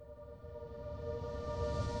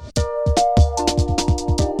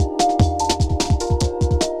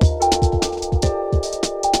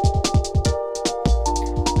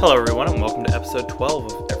Hello everyone and welcome to episode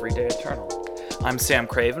 12 of Everyday Eternal. I'm Sam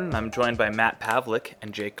Craven and I'm joined by Matt Pavlik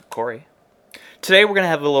and Jacob Corey. Today we're going to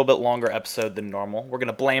have a little bit longer episode than normal. We're going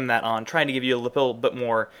to blame that on trying to give you a little bit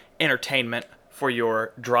more entertainment for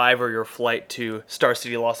your drive or your flight to Star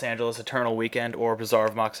City Los Angeles Eternal Weekend or Bazaar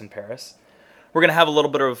of Mox in Paris. We're going to have a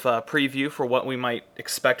little bit of preview for what we might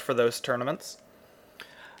expect for those tournaments.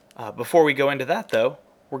 Before we go into that though,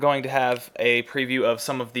 we're going to have a preview of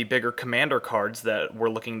some of the bigger Commander cards that we're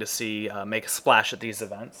looking to see make a splash at these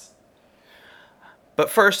events. But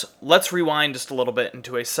first, let's rewind just a little bit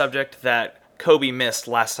into a subject that Kobe missed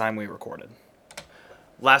last time we recorded.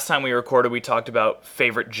 Last time we recorded, we talked about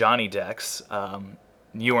favorite Johnny decks.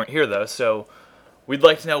 You weren't here though, so we'd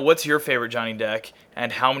like to know what's your favorite Johnny deck and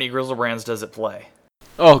how many Griselbrands does it play?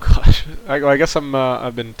 Oh gosh, I guess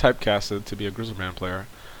I've been typecasted to be a Griselbrand player,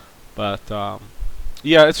 but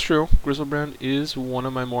yeah, it's true. Griselbrand is one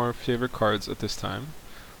of my more favorite cards at this time.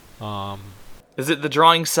 Is it the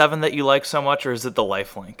Drawing 7 that you like so much, or is it the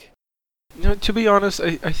Lifelink? You know, to be honest,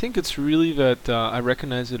 I think it's really that I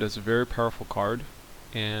recognize it as a very powerful card,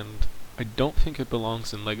 and I don't think it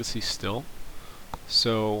belongs in Legacy still.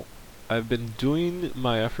 So I've been doing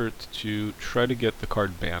my effort to try to get the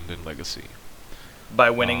card banned in Legacy. By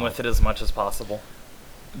winning with it as much as possible?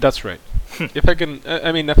 That's right. If I can,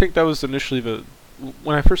 I mean, I think that was initially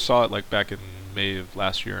when I first saw it, like back in May of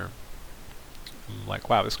last year, I'm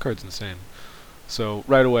like, wow, this card's insane. So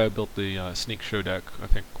right away I built the Sneak Show deck, I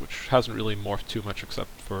think, which hasn't really morphed too much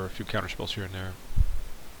except for a few counterspells here and there.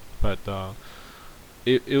 But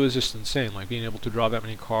it was just insane, like being able to draw that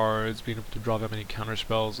many cards, being able to draw that many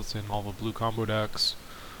counterspells that's in all the blue combo decks,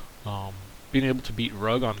 being able to beat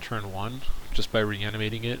Rug on turn 1 just by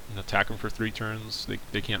reanimating it and attack them for 3 turns.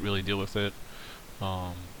 They can't really deal with it.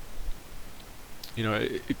 You know,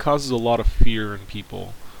 it causes a lot of fear in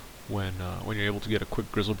people when you're able to get a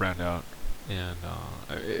quick Griselbrand out, and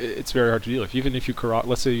it's very hard to deal with. Even if you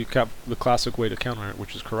let's say you cap the classic way to counter it,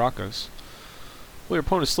 which is Karakas, well, your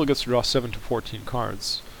opponent still gets to draw 7 to 14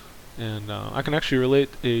 cards. And I can actually relate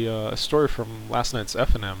a story from last night's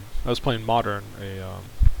FNM. I was playing Modern,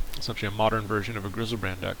 essentially a modern version of a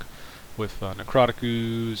Griselbrand deck with Necrotic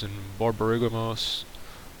Ooze and Borborygamos.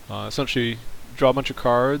 Essentially, draw a bunch of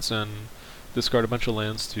cards and discard a bunch of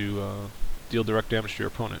lands to deal direct damage to your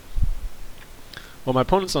opponent. Well, my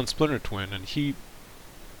opponent's on Splinter Twin, and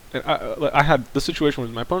I had the situation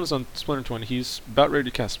where my opponent's on Splinter Twin. He's about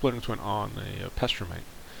ready to cast Splinter Twin on a Pestromite.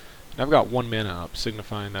 And I've got 1 mana up,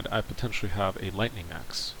 signifying that I potentially have a Lightning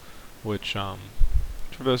Axe, which,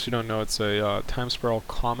 for those who don't know, it's a Time Spiral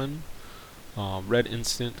common, red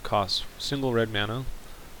instant, costs single red mana.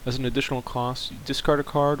 As an additional cost, you discard a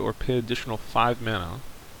card or pay additional 5 mana,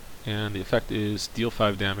 and the effect is deal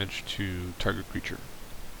 5 damage to target creature.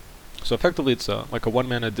 So effectively it's like a 1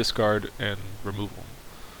 mana discard and removal.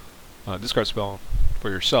 Discard spell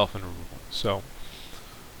for yourself and removal. So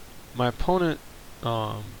my opponent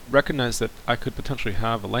recognized that I could potentially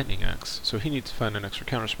have a Lightning Axe, so he needs to find an extra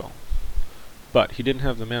counterspell. But he didn't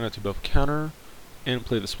have the mana to both counter and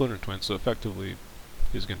play the Splinter Twin, so effectively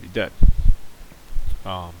he's going to be dead.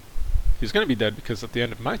 He's going to be dead because at the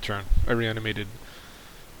end of my turn I reanimated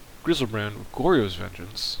Griselbrand with Goryo's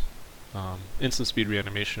Vengeance, instant speed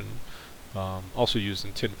reanimation, also used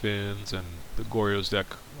in Tin Fins and the Goryo's deck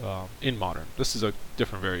in Modern. This is a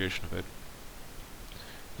different variation of it.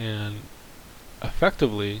 And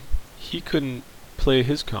effectively, he couldn't play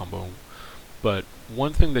his combo, but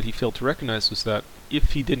one thing that he failed to recognize was that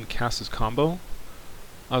if he didn't cast his combo,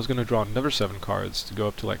 I was going to draw another 7 cards to go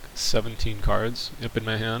up to like 17 cards up in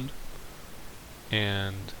my hand.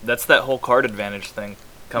 And that's that whole card advantage thing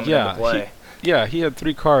coming into play. He had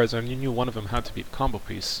 3 cards, and you knew one of them had to be a combo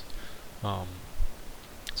piece.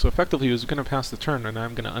 So effectively, he was going to pass the turn, and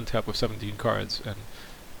I'm going to untap with 17 cards, and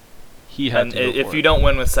he had to go if for you it. Don't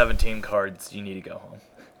win with 17 cards, you need to go home.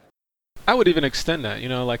 I would even extend that. You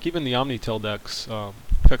know, like even the Omnitel decks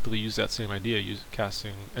effectively use that same idea,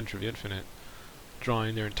 casting Entry of the Infinite,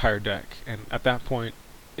 drawing their entire deck, and at that point,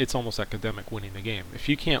 it's almost academic winning the game. If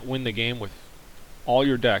you can't win the game with all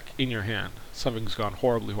your deck in your hand, something's gone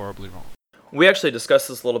horribly, horribly wrong. We actually discussed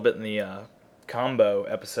this a little bit in the combo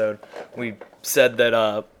episode. We said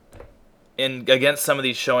that against some of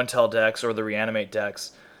these show and tell decks or the reanimate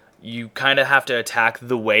decks, you kind of have to attack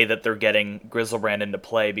the way that they're getting Griselbrand into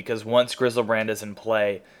play, because once Griselbrand is in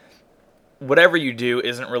play, whatever you do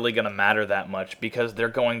isn't really going to matter that much, because they're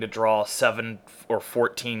going to draw 7 or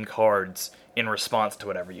 14 cards in response to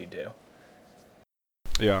whatever you do.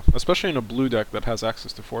 Yeah, especially in a blue deck that has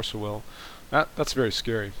access to Force of Will. That's very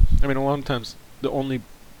scary. I mean, a lot of times the only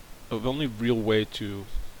real way to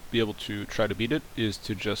be able to try to beat it is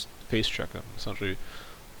to just face check them, essentially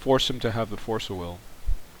force them to have the force of will.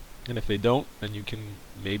 And if they don't, then you can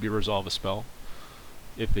maybe resolve a spell.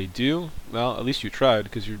 If they do, well, at least you tried,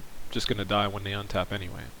 because you're just going to die when they untap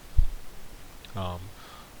anyway.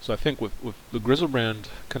 So I think with the Griselbrand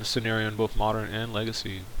kind of scenario in both Modern and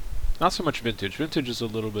Legacy, not so much Vintage. Vintage is a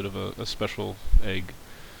little bit of a special egg.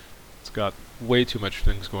 It's got way too much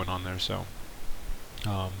things going on there, so...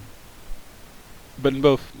 but in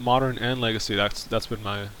both Modern and Legacy, that's been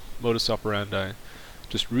my modus operandi.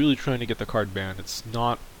 Just really trying to get the card banned. It's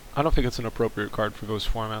not... I don't think it's an appropriate card for those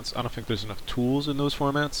formats. I don't think there's enough tools in those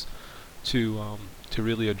formats to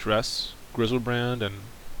really address Griselbrand and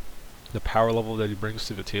the power level that he brings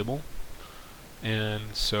to the table.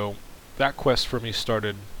 And so that quest for me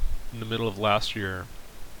started in the middle of last year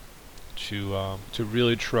to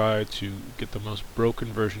really try to get the most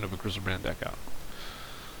broken version of a Griselbrand deck out.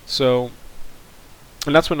 So,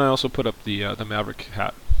 and that's when I also put up the Maverick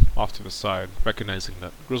hat off to the side, recognizing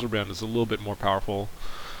that Griselbrand is a little bit more powerful,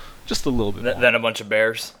 just a little bit more. Than a bunch of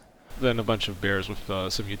bears? Than a bunch of bears with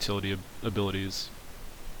some utility abilities.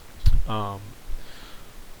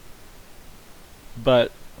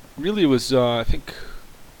 But really it was, I think,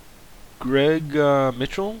 Greg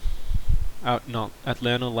Mitchell out in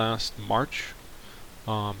Atlanta last March.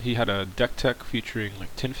 He had a deck tech featuring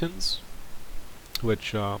like Tin Fins,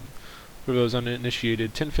 which, for those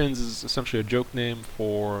uninitiated, Tin Fins is essentially a joke name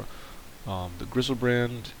for the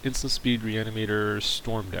Griselbrand Instant Speed Reanimator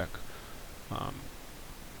Storm deck.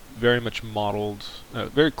 Very much modeled,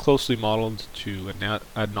 very closely modeled to an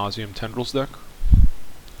Ad Nauseam Tendrils deck.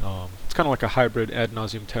 It's kind of like a hybrid Ad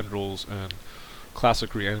Nauseam Tendrils and Classic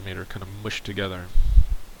Reanimator kind of mushed together.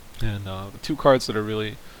 And the two cards that are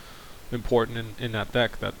really important in that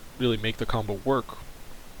deck that really make the combo work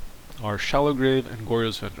are Shallow Grave and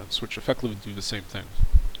Goryo's Vengeance, which effectively do the same thing.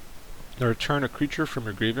 They return a creature from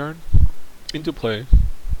your graveyard into play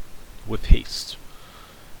with haste.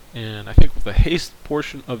 And I think the haste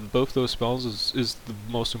portion of both those spells is the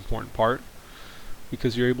most important part,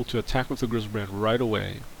 because you're able to attack with the Griselbrand right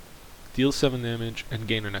away, deal 7 damage, and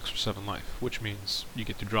gain an extra 7 life, which means you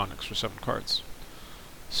get to draw an extra 7 cards.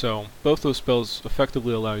 So both those spells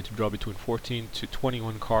effectively allow you to draw between 14 to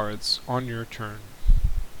 21 cards on your turn.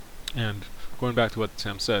 And going back to what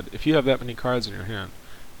Sam said, if you have that many cards in your hand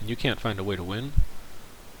and you can't find a way to win,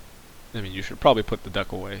 I mean, you should probably put the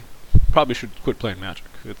deck away. Probably should quit playing Magic.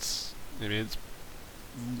 It's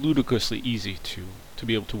ludicrously easy to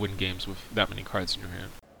be able to win games with that many cards in your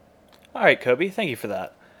hand. All right, Kobe, thank you for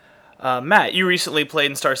that. Matt, you recently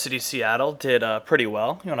played in Star City Seattle, did pretty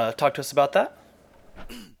well. You want to talk to us about that?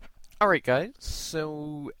 Alright guys,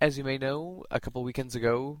 so as you may know, a couple weekends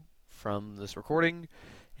ago from this recording,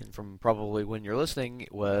 and from probably when you're listening,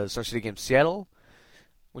 was Star City Games Seattle,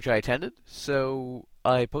 which I attended. So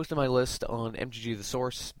I posted my list on MTG The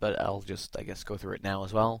Source, but I'll just, I guess, go through it now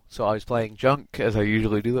as well. So I was playing Junk, as I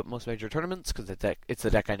usually do at most major tournaments, because it's the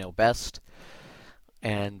deck I know best.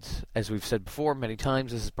 And as we've said before many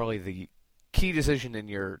times, this is probably the key decision in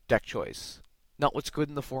your deck choice. Not what's good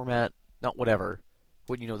in the format, not whatever,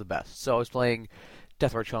 what you know the best. So I was playing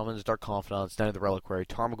Deathrite Shamans, Dark Confidants, Night of the Reliquary,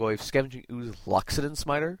 Tarmogoyf, Scavenging Ooze, Loxodon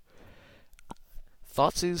Smiter,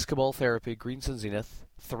 Thoughtseize, Cabal Therapy, Green Sun Zenith,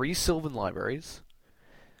 3 Sylvan Libraries,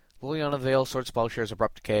 Liliana Vale, Sword Plowshares,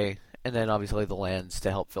 Abrupt Decay, and then obviously the lands to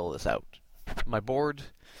help fill this out. My board,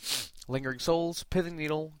 Lingering Souls, Pithing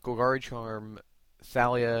Needle, Golgari Charm,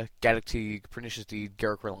 Thalia, Gaddock Teeg, Pernicious Deed,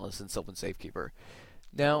 Garruk Relentless, and Sylvan Safekeeper.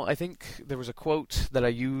 Now, I think there was a quote that I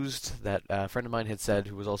used that a friend of mine had said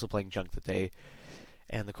who was also playing Junk that day,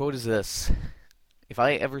 and the quote is this: "If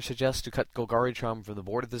I ever suggest to cut Golgari Charm from the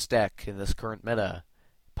board of this deck in this current meta,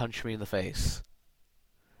 punch me in the face."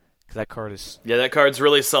 Because that card is... Yeah, that card's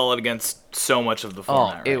really solid against so much of the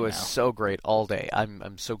format it was now. so great all day.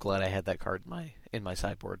 I'm so glad I had that card in my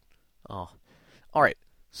sideboard. Oh. Alright,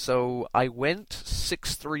 so I went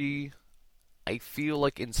 6-3. I feel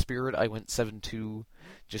like in spirit I went 7-2,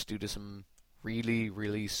 just due to some really,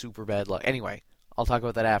 really super bad luck. Anyway, I'll talk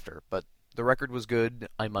about that after, but the record was good,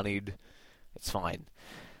 I moneyed, it's fine.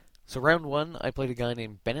 So round 1, I played a guy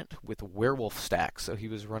named Bennett with Werewolf stacks, so he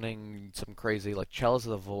was running some crazy, like Chalice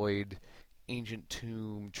of the Void, Ancient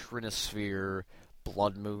Tomb, Trinisphere,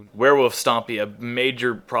 Blood Moon. Werewolf Stompy, a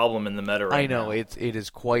major problem in the meta right now. I know, it is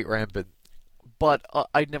quite rampant. But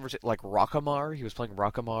I'd never seen, like, Rockamar. He was playing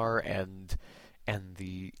Rockamar and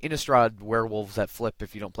the Innistrad werewolves that flip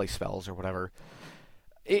if you don't play spells or whatever.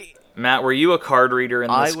 Matt, were you a card reader in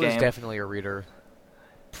this game? I was definitely a reader.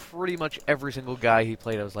 pretty much every single guy he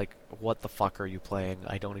played, I was like, what the fuck are you playing?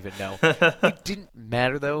 I don't even know. It didn't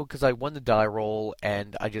matter, though, because I won the die roll,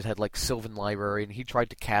 and I just had, like, Sylvan Library, and he tried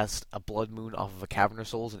to cast a Blood Moon off of a Cavern of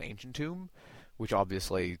Souls and Ancient Tomb, which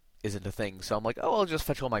obviously isn't a thing. So I'm like, oh, I'll just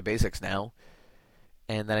fetch all my basics now.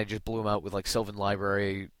 And then I just blew him out with, like, Sylvan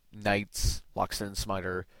Library, Knights, Loxodon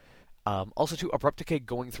Smiter. Also, too, Abrupt Decay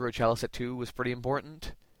going through a Chalice at 2 was pretty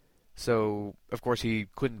important. So, of course, he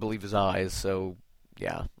couldn't believe his eyes, so,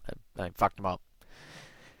 yeah, I fucked him up.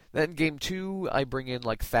 Then, game 2, I bring in,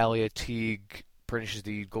 like, Thalia, Teague, Pernicious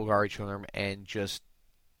Deed, Golgari Charm, and just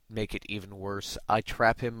make it even worse. I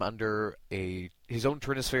trap him under his own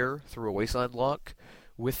Trinisphere through a Wasteland lock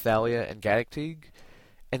with Thalia and Gaddock Teague,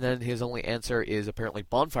 and then his only answer is apparently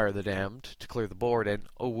Bonfire of the Damned to clear the board, and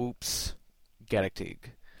oh whoops, Gaddock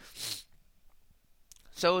Teague.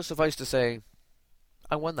 So, suffice to say,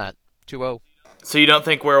 I won that 2-0. So you don't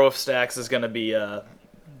think Werewolf Stacks is going to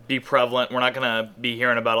be prevalent? We're not going to be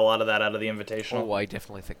hearing about a lot of that out of the Invitational? Oh, I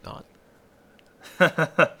definitely think not.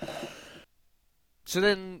 So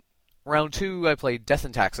then, round 2, I played Death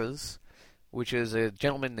and Taxes, which is a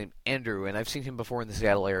gentleman named Andrew, and I've seen him before in the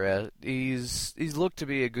Seattle area. He's looked to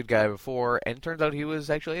be a good guy before, and it turns out he was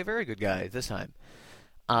actually a very good guy this time.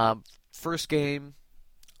 First game,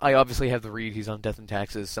 I obviously have the read. He's on Death and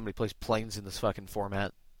Taxes. Somebody plays Plains in this fucking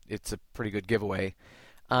format. It's a pretty good giveaway.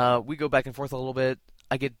 We go back and forth a little bit.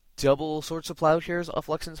 I get double Swords of Plowshares off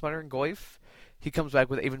Loxodon Smiter and Goyf. He comes back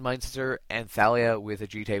with Aven Mindsister and Thalia with a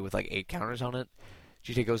GT with like 8 counters on it.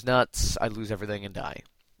 GT goes nuts. I lose everything and die.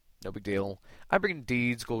 No big deal. I bring in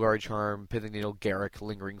Deeds, Golgari Charm, Pithing Needle, Garruk,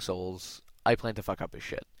 Lingering Souls. I plan to fuck up his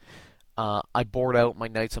shit. I board out my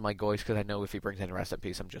Knights and my Goyfs because I know if he brings in Rest in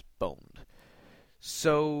Peace, I'm just boned.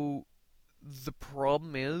 So, the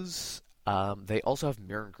problem is, they also have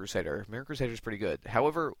Mirran Crusader. Mirran Crusader's pretty good.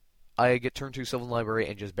 However, I get turn 2 Sylvan Library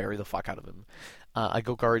and just bury the fuck out of him. I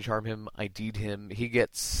Golgari Charm him, I deed him. He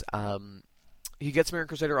gets Mirran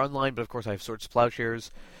Crusader online, but of course I have Swords of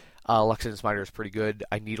Plowshares. Loxodon Smiter is pretty good.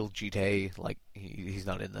 I needle GT, like, he's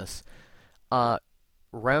not in this.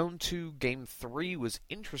 Round 2, game 3 was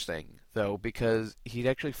interesting, though, because he'd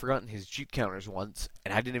actually forgotten his Jeet counters once,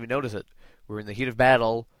 and I didn't even notice it. We were in the heat of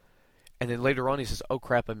battle, and then later on he says, oh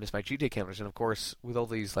crap, I missed my GT counters, and of course, with all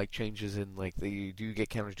these, like, changes in, like, the do you get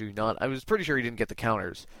counters, do you not, I was pretty sure he didn't get the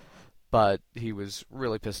counters, but he was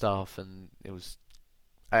really pissed off, and it was,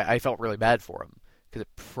 I felt really bad for him, because it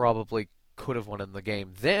probably could have won in the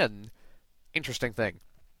game. Then, interesting thing,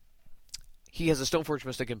 he has a Stoneforge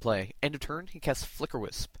Mystic in play. End of turn, he casts Flicker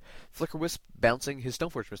Wisp. Flicker Wisp bouncing his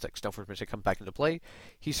Stoneforge Mystic. Stoneforge Mystic comes back into play.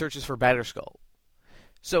 He searches for Batterskull.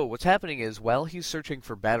 So what's happening is, while he's searching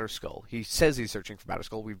for Batterskull, he says he's searching for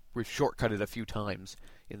Batterskull. We've shortcutted a few times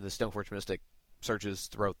in the Stoneforge Mystic searches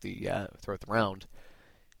throughout the round.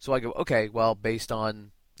 So I go, okay, well, based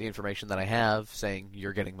on the information that I have, saying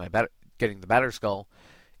you're getting getting the Batterskull,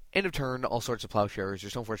 end of turn, all sorts of Plowshares,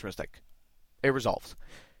 your Stoneforge Mystic. It resolves.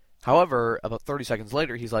 However, about 30 seconds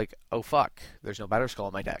later, he's like, oh fuck, there's no Batterskull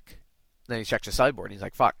in my deck. Then he checks his sideboard, and he's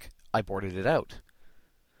like, fuck, I boarded it out.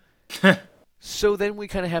 So then we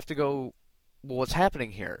kind of have to go, well, what's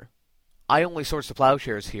happening here? I only source the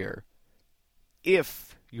Plowshares here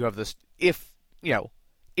if you have this, if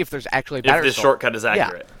there's actually a Batterskull. If this shortcut is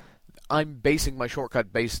accurate. Yeah, I'm basing my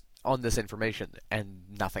shortcut based on this information and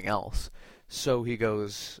nothing else. So he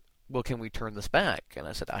goes, well, can we turn this back? And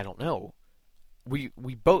I said, I don't know. We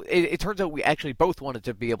both, it turns out we actually both wanted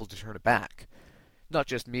to be able to turn it back. Not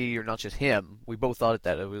just me or not just him. We both thought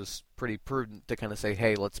that it was pretty prudent to kind of say,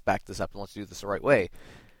 hey, let's back this up and let's do this the right way.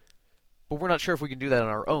 But we're not sure if we can do that on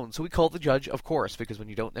our own. So we called the judge, of course, because when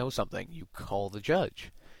you don't know something, you call the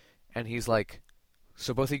judge. And he's like,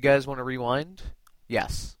 so both of you guys want to rewind?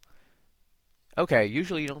 Yes. Okay,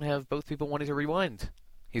 usually you don't have both people wanting to rewind,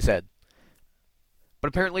 he said. But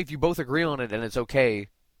apparently if you both agree on it and it's okay,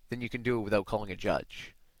 then you can do it without calling a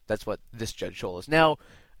judge. That's what this judge told us. Now,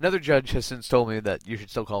 another judge has since told me that you should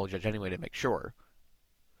still call a judge anyway to make sure.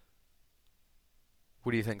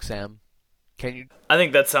 What do you think, Sam? Can you? I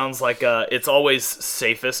think that sounds like it's always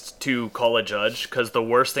safest to call a judge, because the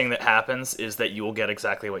worst thing that happens is that you will get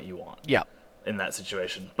exactly what you want. Yeah. In that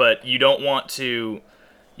situation. But you don't want to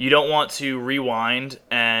rewind,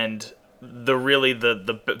 and the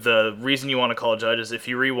reason you want to call a judge is if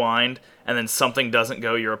you rewind and then something doesn't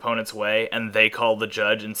go your opponent's way and they call the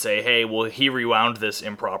judge and say, hey, well, he rewound this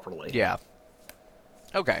improperly. Yeah.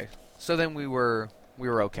 Okay. So then we were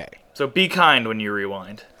okay. So be kind when you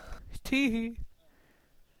rewind. Tee.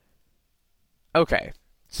 Okay.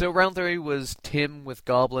 So round 3 was Tim with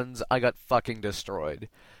goblins. I got fucking destroyed.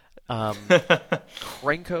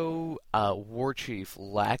 Krenko, War Chief,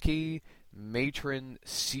 Lackey, Matron,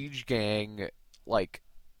 Siege Gang, like,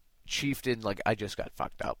 Chieftain, like, I just got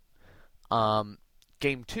fucked up.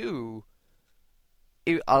 Game 2,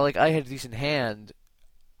 I had a decent hand.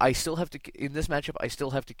 I still have to, in this matchup, I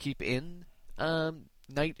still have to keep in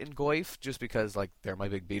Knight and Goyf, just because, like, they're my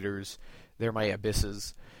big beaters, they're my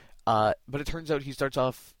abysses. But it turns out he starts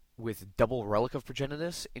off with double Relic of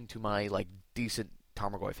Progenitus into my, like, decent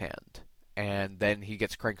Tarmogoyf hand. And then he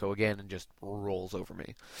gets Krenko again and just rolls over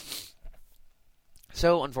me.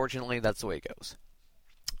 So, unfortunately, that's the way it goes.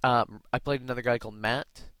 I played another guy called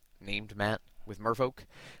Matt, named Matt, with Merfolk.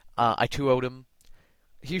 I 2-0'd him.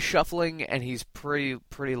 He's shuffling, and he's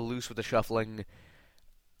pretty loose with the shuffling.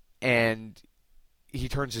 And he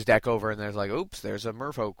turns his deck over, and there's like, oops, there's a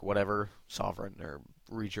Merfolk, whatever, Sovereign, or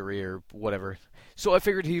Regerie, or whatever. So I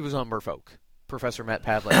figured he was on Merfolk. Professor Matt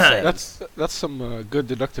Pavlik says. That's some good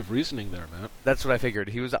deductive reasoning there, Matt. That's what I figured.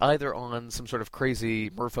 He was either on some sort of crazy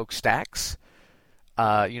Merfolk stacks,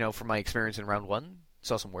 from my experience in round 1.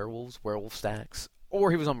 Saw some werewolf stacks,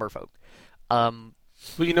 or he was on Merfolk.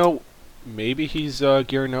 Well, maybe he's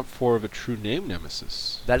gearing up for a true name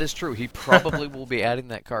nemesis. That is true. He probably will be adding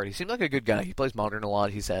that card. He seemed like a good guy. He plays Modern a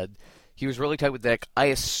lot, he said. He was really tight with the deck. I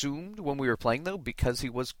assumed when we were playing, though, because he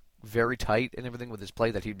was very tight and everything with his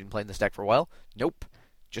play, that he'd been playing this deck for a while. Nope.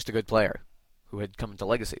 Just a good player who had come into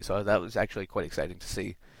Legacy. So that was actually quite exciting to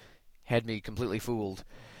see. Had me completely fooled.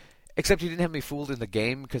 Except he didn't have me fooled in the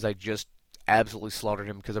game, because I just absolutely slaughtered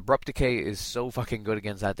him, because Abrupt Decay is so fucking good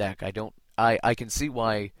against that deck. I can see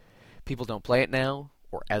why people don't play it now,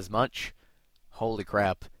 or as much. Holy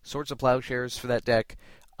crap. Swords of Plowshares for that deck,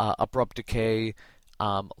 Abrupt Decay,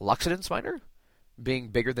 Luxodon Smiter being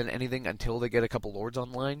bigger than anything until they get a couple Lords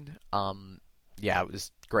online. Yeah, it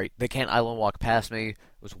was great. They can't Island Walk past me. It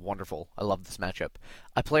was wonderful. I love this matchup.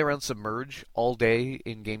 I play around Submerge all day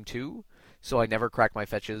in Game 2, so I never crack my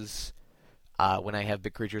fetches when I have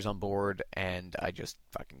big creatures on board, and I just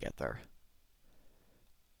fucking get there.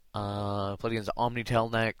 Played against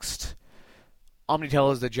Omnitel next.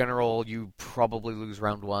 Omnitel is the general. You probably lose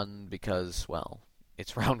round 1 because, well,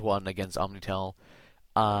 it's round 1 against Omnitel.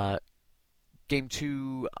 Game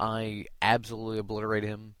 2, I absolutely obliterate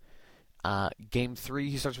him. Game 3,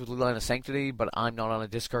 he starts with Leeline of Sanctity, but I'm not on a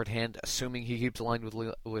discard hand, assuming he keeps aligned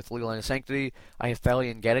with Leeline of Sanctity. I have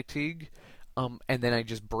Thalian Gaddock, and then I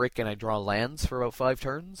just brick and I draw lands for about 5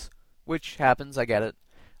 turns, which happens, I get it.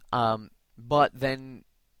 But then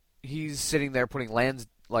he's sitting there putting lands,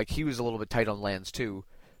 like, he was a little bit tight on lands too,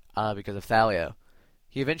 because of Thalia.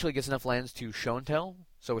 He eventually gets enough lands to Show and Tell,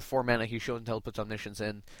 so with 4 mana, he Show and Tell, puts Omniscience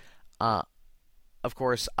in. Of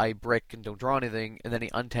course, I brick and don't draw anything, and then he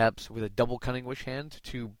untaps with a double Cunning Wish hand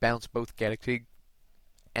to bounce both Gaddock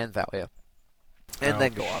and Thalia, and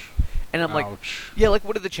then go off. And I'm like, yeah, like,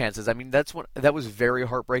 what are the chances? I mean, that was very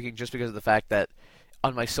heartbreaking, just because of the fact that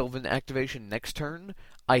on my Sylvan activation next turn,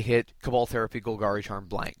 I hit Cabal Therapy, Golgari Charm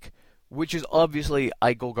blank, which is obviously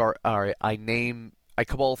I Cabal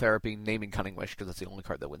Therapy, naming Cunning Wish, because that's the only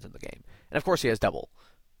card that wins in the game. And of course he has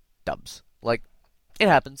dubs. Like, it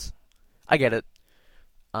happens. I get it.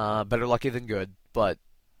 Better lucky than good, but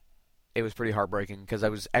it was pretty heartbreaking, because I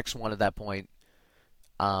was X1 at that point.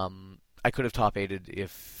 I could have top 8'd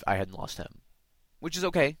if I hadn't lost him, which is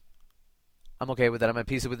okay. I'm okay with that. I'm at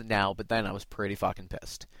peace with it now, but then I was pretty fucking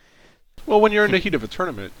pissed. Well, when you're in the heat of a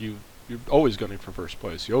tournament, you're always gunning for first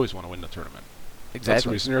place. You always want to win the tournament. Exactly. That's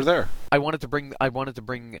the reason you're there. I wanted to bring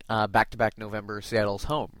back-to-back November Seattle's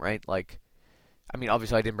home, right? Like, I mean,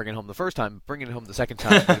 obviously I didn't bring it home the first time. Bringing it home the second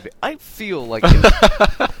time, I feel like, even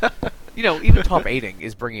top 8ing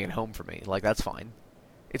is bringing it home for me. Like, that's fine.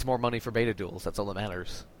 It's more money for beta duels. That's all that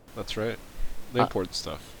matters. That's right. The important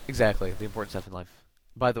stuff. Exactly, the important stuff in life.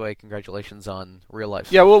 By the way, congratulations on real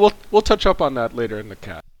life. Yeah, we'll touch up on that later in the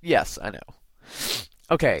cat. Yes, I know.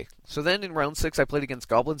 Okay, so then in round 6, I played against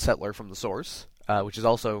Goblin Settler from the Source, which is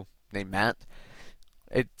also named Matt.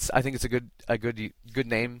 I think it's a good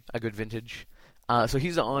name, a good vintage. So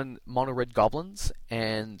he's on Mono Red Goblins,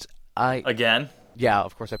 and Again? Yeah,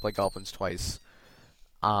 of course I play Goblins twice.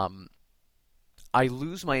 I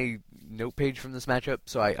lose my note page from this matchup,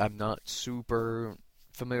 so I'm not super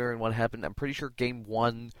familiar in what happened. I'm pretty sure Game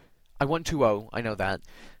 1, I won 2-0, I know that.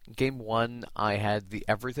 Game 1, I had the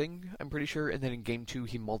everything, I'm pretty sure, and then in Game 2,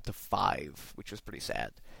 he mulled to 5, which was pretty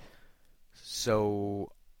sad.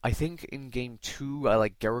 So, I think in Game 2, I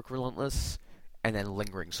like Garruk Relentless, and then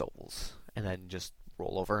Lingering Souls, and then just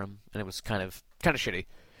roll over him, and it was kind of shitty.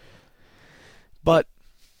 But,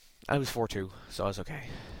 I was 4-2, so I was okay.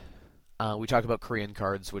 We talked about Korean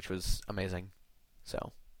cards, which was amazing.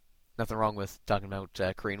 So, nothing wrong with talking about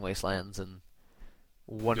Korean wastelands and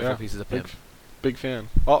wonderful pieces of big, pimp. big fan.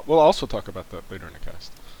 We'll also talk about that later in the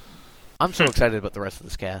cast. I'm so excited about the rest of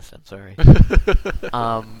this cast. I'm sorry.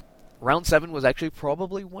 Round 7 was actually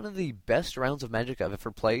probably one of the best rounds of Magic I've ever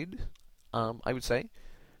played, I would say.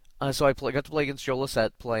 So I got to play against Joe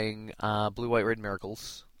Lissette playing Blue, White, Red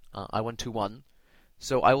Miracles. I won 2-1.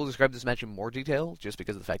 So I will describe this match in more detail, just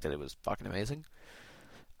because of the fact that it was fucking amazing.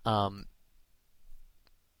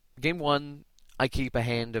 Game 1, I keep a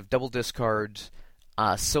hand of double discard,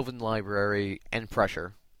 Sylvan Library, and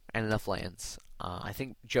Pressure, and enough lands. I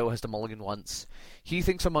think Joe has to mulligan once. He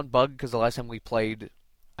thinks I'm on Bug, because the last time we played,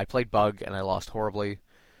 I played Bug, and I lost horribly.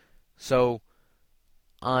 So,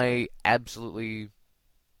 I absolutely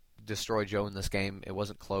destroyed Joe in this game. It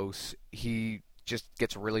wasn't close. He just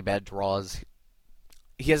gets really bad draws.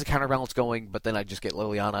 He has a counterbalance going, but then I just get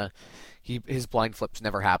Liliana. His blind flips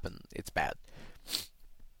never happen. It's bad.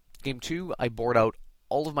 Game 2, I board out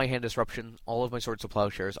all of my Hand Disruption, all of my Swords of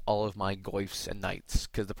Plowshares, all of my Goyfs and Knights.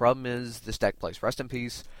 Because the problem is, this deck plays Rest in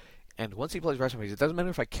Peace, and once he plays Rest in Peace, it doesn't matter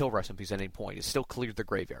if I kill Rest in Peace at any point. It's still cleared the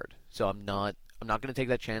graveyard. So I'm not going to take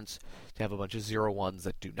that chance to have a bunch of 0/1s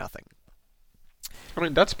that do nothing. I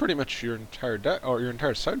mean, that's pretty much your entire deck, or your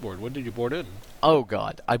entire sideboard. What did you board in? Oh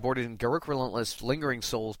god, I boarded in Garruk Relentless, Lingering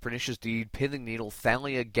Souls, Pernicious Deed, Pithing Needle,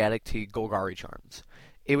 Thalia, Gaddock Teeg, Golgari Charms.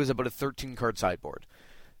 It was about a 13-card sideboard.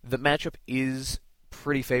 The matchup is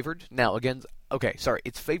pretty favored. Now, again,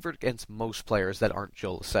 it's favored against most players that aren't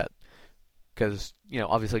Joe Lissette. Because,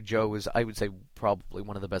 obviously Joe is, I would say, probably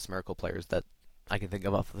one of the best Miracle players that I can think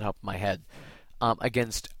of off the top of my head.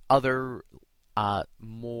 Against other,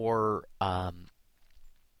 more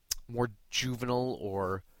juvenile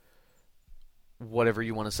or whatever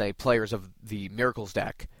you want to say players of the Miracles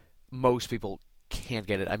deck, most people can't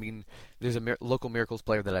get it. I mean, there's a local Miracles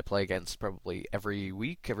player that I play against probably every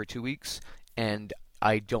week, every 2 weeks, and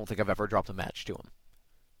I don't think I've ever dropped a match to him.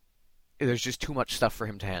 There's just too much stuff for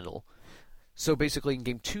him to handle. So basically, in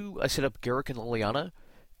Game 2, I set up Garruk and Liliana,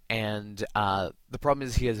 and the problem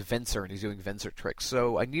is he has Venser, and he's doing Venser tricks.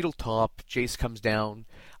 So I Needle Top, Jace comes down.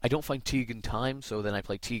 I don't find Teeg in time, so then I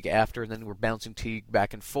play Teeg after, and then we're bouncing Teeg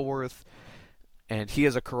back and forth. And he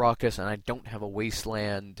has a Karakas, and I don't have a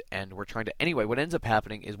Wasteland, and we're trying to... Anyway, what ends up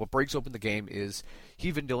happening is what breaks open the game is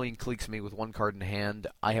he Vendilion Cliques me with one card in hand.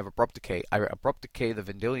 I have Abrupt Decay. I Abrupt Decay the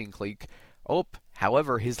Vendilion Clique.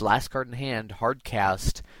 However, his last card in hand, hard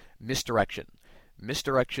cast, Misdirection.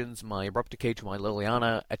 Misdirections my Abrupt Decay to my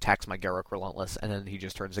Liliana, attacks my Garruk Relentless, and then he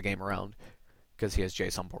just turns the game around, because he has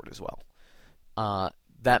Jace on board as well.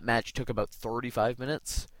 That match took about 35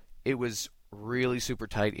 minutes. It was really super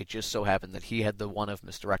tight. It just so happened that he had the one of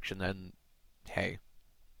Misdirection, and hey,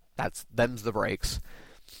 them's the breaks.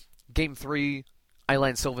 Game 3, I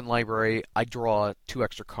land Sylvan Library, I draw 2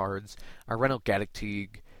 extra cards, I run out Gaddock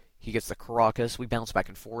Teeg, he gets the Karakas, we bounce back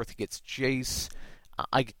and forth, he gets Jace,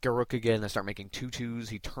 I get Garruk again, I start making 2/2s,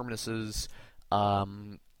 he Terminuses,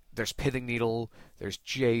 there's Pithing Needle, there's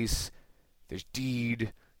Jace, there's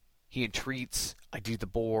Deed, he entreats, I deed the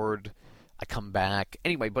board, I come back.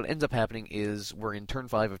 Anyway, what ends up happening is we're in turn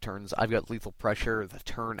 5 of turns. I've got Lethal Pressure the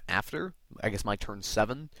turn after. I guess my turn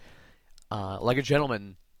 7. Like a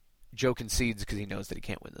gentleman, Joe concedes because he knows that he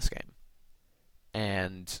can't win this game.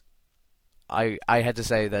 And I had to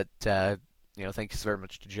say that, thanks very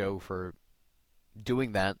much to Joe for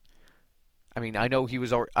doing that. I mean, I know he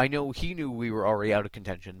knew we were already out of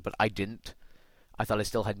contention, but I didn't. I thought I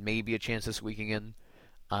still had maybe a chance of squeaking in.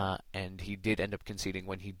 And he did end up conceding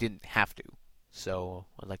when he didn't have to. So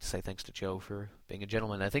I'd like to say thanks to Joe for being a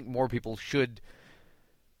gentleman. I think more people should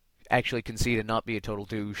actually concede and not be a total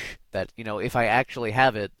douche. That, if I actually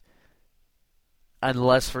have it,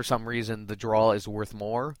 unless for some reason the draw is worth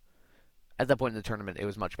more, at that point in the tournament it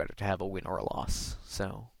was much better to have a win or a loss.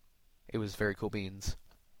 So it was very cool beans.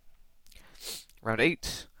 Round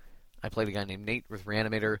 8, I played a guy named Nate with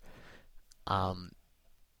Reanimator.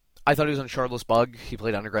 I thought he was on Shardless Bug. He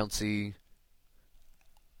played Underground Sea.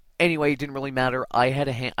 Anyway, it didn't really matter. I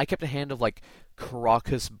kept a hand of like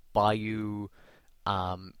Karakas, Bayou,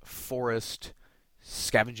 Forest,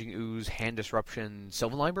 Scavenging Ooze, Hand Disruption,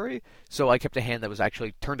 Sylvan Library. So I kept a hand that was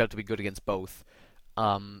actually turned out to be good against both.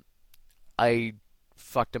 I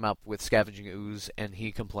fucked him up with Scavenging Ooze, and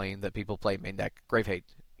he complained that people play main deck Gravehate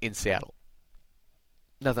in Seattle.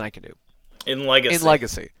 Nothing I can do. In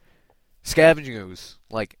Legacy. Scavenging Ooze.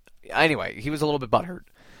 Anyway, he was a little bit butthurt.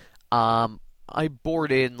 I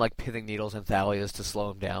board in Pithing Needles and Thalias to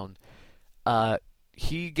slow him down.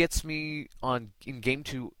 He gets me in Game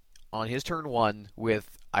 2 on his turn 1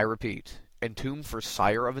 with, I repeat, Entomb for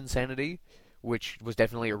Sire of Insanity, which was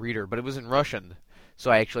definitely a reader, but it was in Russian. So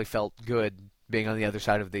I actually felt good being on the other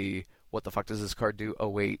side of the, what the fuck does this card do? Oh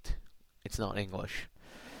wait, it's not English.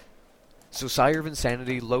 So Sire of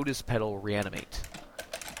Insanity, Lotus Petal, Reanimate.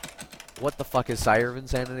 What the fuck is Sire of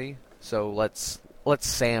Insanity? So let's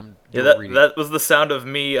Sam do a reading. That was the sound of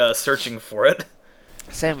me searching for it.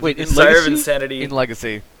 Sam, Wait, in Sire of Legacy? Insanity in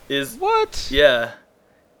Legacy. is What? yeah.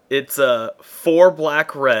 It's 4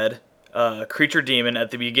 black red creature demon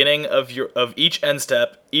at the beginning of each end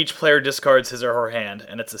step. Each player discards his or her hand,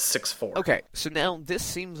 and it's a 6/4. Okay, so now this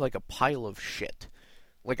seems like a pile of shit.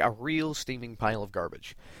 Like a real steaming pile of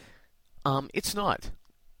garbage. It's not.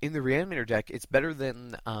 In the Reanimator deck, it's better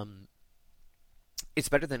than what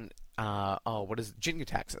is it?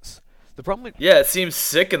 Jin-Gitaxias. The problem with Yeah, it seems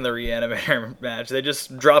sick in the Reanimator match. They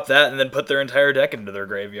just drop that and then put their entire deck into their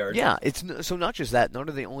graveyard. Yeah, so not just that. Not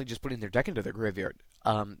are they only just putting their deck into their graveyard.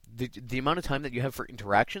 The amount of time that you have for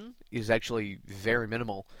interaction is actually very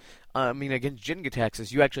minimal. I mean, against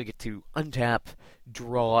Jin-Gitaxias, you actually get to untap,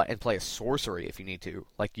 draw, and play a sorcery if you need to.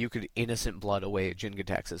 Like, you could Innocent Blood away at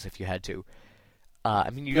Jin-Gitaxias if you had to. I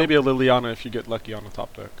mean, you Maybe a Liliana if you get lucky on the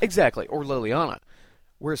top deck. Exactly, or Liliana.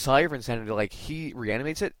 Whereas Sire of Insanity, like, he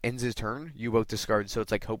reanimates it, ends his turn, you both discard, so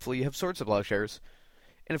it's like, hopefully you have Swords of Plowshares.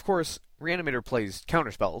 And of course, Reanimator plays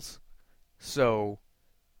counterspells, so...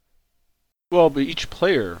 Well, but each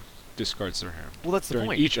player discards their hand. Well, that's the during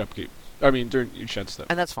point. each upkeep. I mean, during each end step.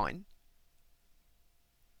 And that's fine.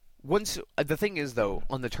 The thing is, though,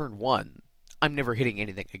 on the turn 1, I'm never hitting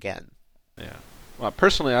anything again. Yeah. Well,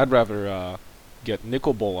 personally, I'd rather get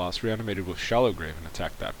Nicol Bolas reanimated with Shallowgrave and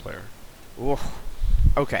attack that player. Oof.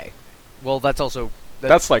 Okay. Well, that's also...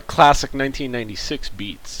 That's like classic 1996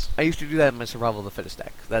 beats. I used to do that in my Survival of the Fittest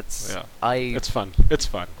deck. Yeah. I It's fun. It's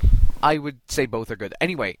fun. I would say both are good.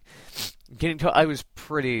 Anyway, I was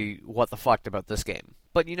pretty what the fucked about this game.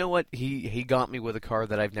 But you know what? He got me with a card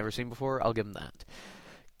that I've never seen before. I'll give him that.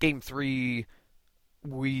 Game 3,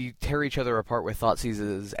 we tear each other apart with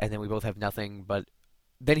Thoughtseizes, and then we both have nothing, but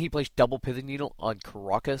then he plays double Pithing Needle on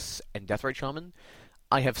Karakas and Deathrite Shaman.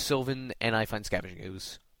 I have Sylvan, and I find Scavenging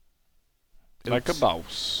Ooze. Like a Oops.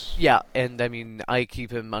 boss. Yeah, and I mean, I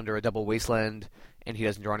keep him under a double Wasteland, and he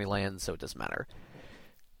doesn't draw any lands, so it doesn't matter.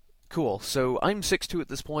 Cool, so I'm 6-2 at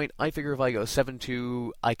this point. I figure if I go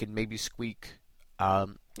 7-2, I can maybe squeak,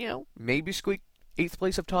 maybe squeak 8th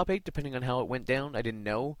place of top 8, depending on how it went down. I didn't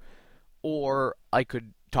know. Or I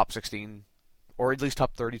could top 16, or at least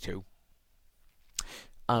top 32.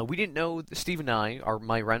 We didn't know, Steve and I,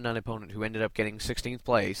 my round 9 opponent who ended up getting 16th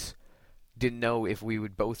place, didn't know if we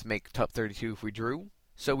would both make top 32 if we drew,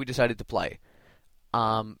 so we decided to play.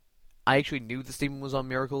 I actually knew that Steven was on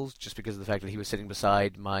Miracles just because of the fact that he was sitting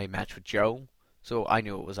beside my match with Joe, so I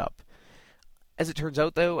knew it was up. As it turns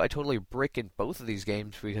out, though, I totally brick in both of these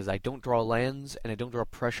games because I don't draw lands and I don't draw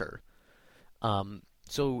pressure.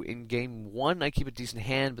 So in Game 1, I keep a decent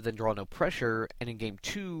hand but then draw no pressure, and in Game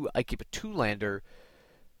 2, I keep a 2-lander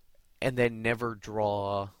and then never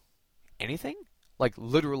draw anything? Like,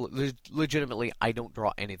 literally, legitimately, I don't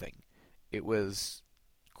draw anything. It was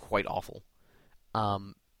quite awful. I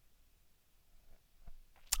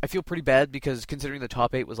feel pretty bad because considering the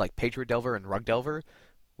top 8 was like Patriot Delver and Rug Delver,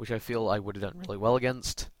 which I feel I would have done really well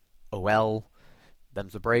against. Oh well.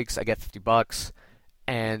 Them's the breaks. I get $50,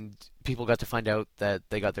 and people got to find out that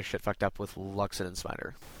they got their shit fucked up with Luxon and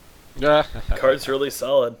Smiter. Yeah. Card's really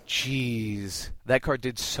solid. Jeez. That card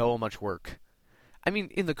did so much work. I mean,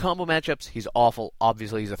 in the combo matchups, he's awful.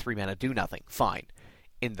 Obviously, he's a 3-mana do-nothing. Fine.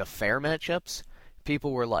 In the fair matchups,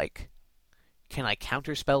 people were like, can I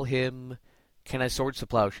counterspell him? Can I Swords to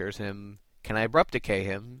Plowshares him? Can I Abrupt Decay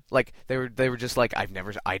him? Like, they were just like, I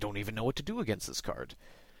don't even know what to do against this card.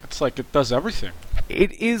 It's like it does everything.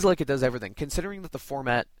 It is like it does everything. Considering that the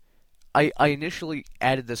format, I initially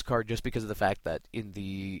added this card just because of the fact that in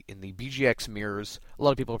the BGX mirrors, a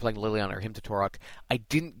lot of people are playing Liliana or Hymn to Torok. I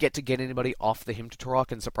didn't get to get anybody off the Hymn to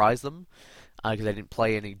Torok and surprise them, because I didn't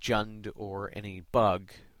play any Jund or any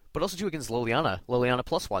Bug. But also, too, against Liliana. Liliana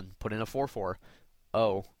 +1, put in a 4/4.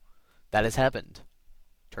 Oh, that has happened.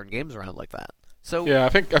 Turn games around like that. So Yeah, I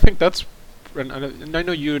think that's, and I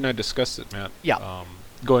know you and I discussed it, Matt. Yeah.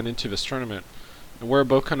 Going into this tournament, and we're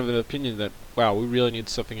both kind of of the opinion that wow, we really need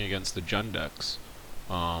something against the Jund decks,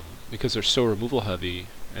 because they're so removal heavy,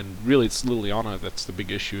 and really it's Liliana that's the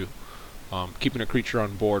big issue. Keeping a creature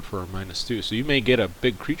on board for a -2, so you may get a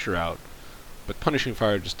big creature out, but Punishing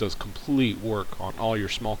Fire just does complete work on all your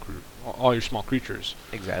small creatures.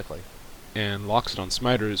 exactly. And Loxodon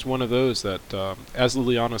Smiter is one of those that, as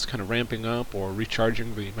Liliana's kind of ramping up or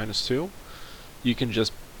recharging the -2, you can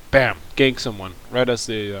just, bam, gank someone right as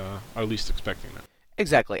they are least expecting it.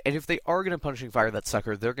 Exactly, and if they are going to punching fire that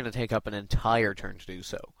sucker, they're going to take up an entire turn to do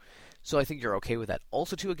so. So I think you're okay with that.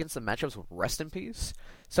 Also, too, against the matchups with Rest in Peace,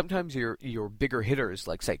 sometimes your bigger hitters,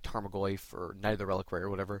 like, say, Tarmogoyf or Knight of the Reliquary or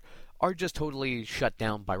whatever, are just totally shut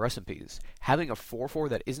down by Rest in Peace. Having a 4-4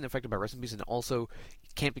 that isn't affected by Rest in Peace and also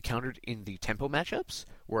can't be countered in the tempo matchups,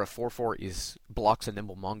 where a 4-4 is blocks a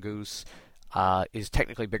Nimble Mongoose, is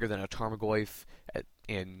technically bigger than a Tarmogoyf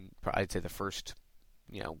in, I'd say, the first,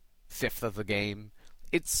 fifth of the game.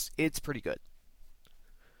 It's pretty good.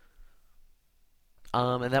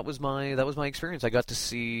 And that was my experience. I got to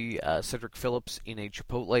see Cedric Phillips in a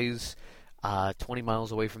Chipotle's 20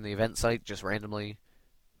 miles away from the event site, just randomly.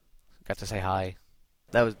 Got to say hi.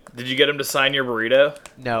 That was. Did you get him to sign your burrito?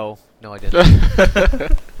 No, I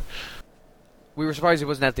didn't. We were surprised he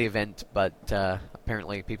wasn't at the event, but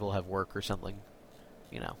apparently people have work or something.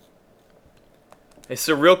 Hey,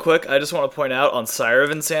 so real quick, I just want to point out on Sire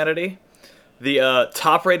of Insanity, the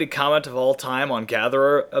top-rated comment of all time on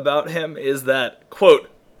Gatherer about him is that, quote,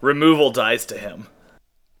 removal dies to him.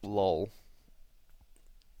 Lol.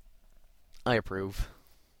 I approve.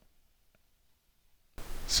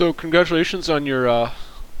 So congratulations on your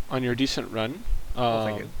decent run.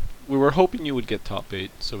 Thank you. We were hoping you would get top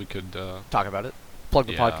 8, so we could Talk about it. Plug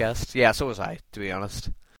the Yeah. podcast. Yeah, so was I, to be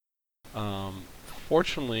honest.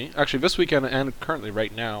 Fortunately, actually this weekend and currently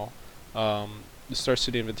right now, the Star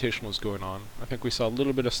City Invitational is going on. I think we saw a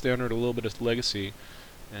little bit of Standard, a little bit of Legacy,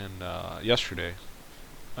 and yesterday.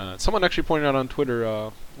 Someone actually pointed out on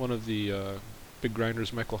Twitter, one of the big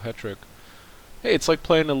grinders, Michael Hetrick, hey, it's like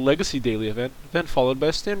playing a Legacy daily event, then followed by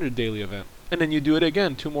a Standard daily event. And then you do it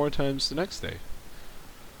again 2 more times the next day.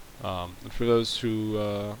 And for those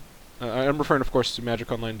who... I'm referring, of course, to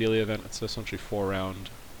Magic Online daily event. It's essentially 4-round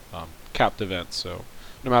capped event, so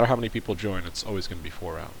no matter how many people join, it's always going to be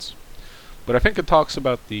 4 rounds. But I think it talks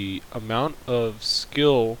about the amount of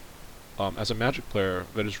skill as a Magic player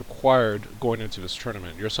that is required going into this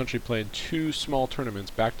tournament. You're essentially playing 2 small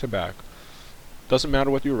tournaments back to back. Doesn't matter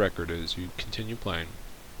what your record is, you continue playing.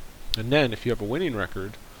 And then if you have a winning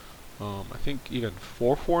record, I think even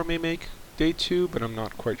 4-4 may make day 2, but I'm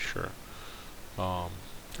not quite sure.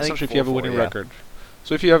 Essentially, if you have a winning record,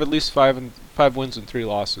 so if you have at least 5 wins and 3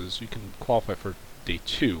 losses, you can qualify for day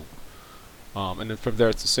 2. And then from there,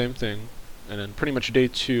 it's the same thing. And then pretty much day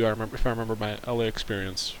 2, if I remember my LA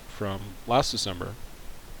experience from last December,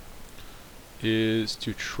 is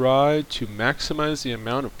to try to maximize the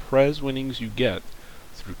amount of prize winnings you get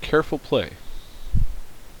through careful play.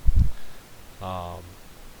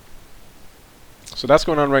 So that's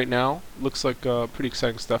going on right now. Looks like pretty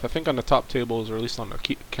exciting stuff. I think on the top tables, or at least on the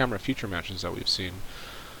camera feature matches that we've seen,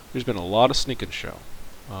 there's been a lot of sneak and show.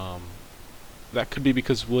 That could be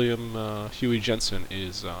because William Huey Jensen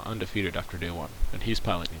is undefeated after day 1, and he's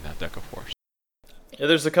piloting that deck, of course. Yeah,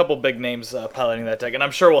 there's a couple big names piloting that deck, and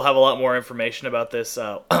I'm sure we'll have a lot more information about this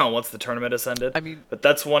once the tournament has ended. But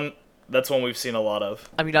that's one we've seen a lot of.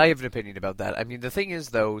 I have an opinion about that. the thing is,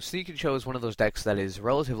 though, Sneak and Show is one of those decks that is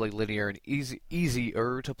relatively linear and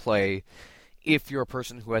easier to play if you're a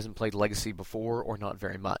person who hasn't played Legacy before or not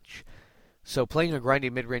very much. So playing a grindy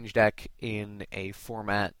mid-range deck in a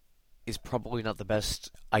format is probably not the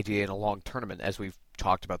best idea in a long tournament, as we've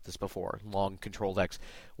talked about this before, long control decks.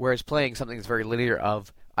 Whereas playing something that's very linear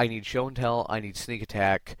of, I need Show and Tell, I need Sneak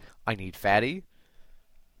Attack, I need Fatty,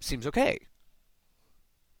 seems okay.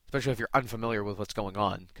 Especially if you're unfamiliar with what's going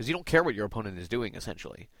on, because you don't care what your opponent is doing,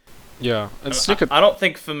 essentially. Yeah, and I don't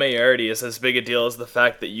think familiarity is as big a deal as the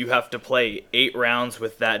fact that you have to play 8 rounds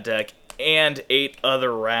with that deck and 8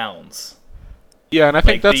 other rounds. Yeah, and I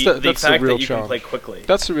think that's the fact real that you challenge. can play quickly.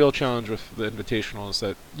 That's the real challenge with the Invitational, is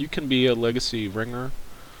that you can be a Legacy ringer.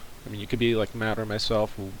 You could be like Matt or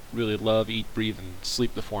myself, who really love, eat, breathe, and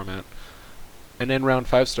sleep the format. And then round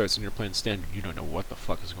 5 starts and you're playing Standard. You don't know what the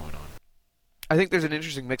fuck is going on. I think there's an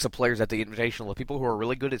interesting mix of players at the Invitational, of people who are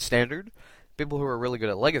really good at Standard, people who are really good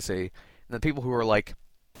at Legacy, and then people who are like...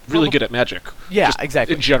 Really good at Magic. Yeah, just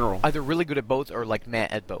exactly. In general. Either really good at both or like meh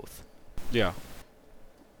at both. Yeah.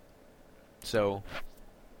 So...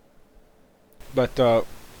 But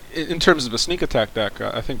in terms of a Sneak Attack deck,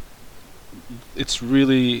 I think it's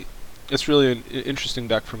really an interesting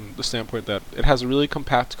deck from the standpoint that it has a really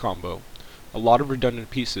compact combo, a lot of redundant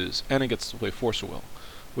pieces, and it gets to play Force of Will,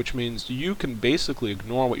 which means you can basically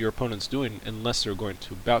ignore what your opponent's doing unless they're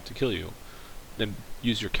about to kill you, then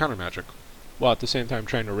use your counter magic, while at the same time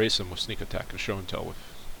trying to race them with Sneak Attack and Show and Tell with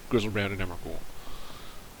Griselbrand and Emrakul.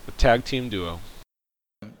 A tag team duo.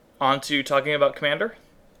 On to talking about Commander?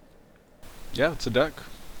 Yeah, it's a deck.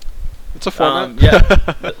 It's a format.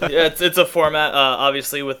 Yeah, it's a format,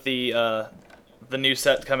 obviously, with the the new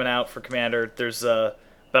set coming out for Commander. There's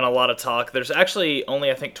been a lot of talk. There's actually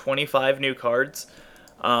only, I think, 25 new cards.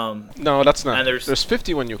 No, that's not. And There's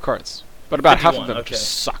 51 new cards, but about half of 51, them okay.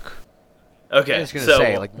 just suck. Okay, I was gonna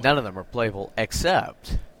say, like, none of them are playable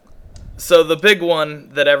except. So the big one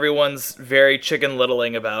that everyone's very chicken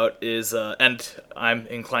littling about is, and I'm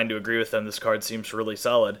inclined to agree with them, this card seems really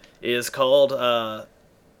solid, is called,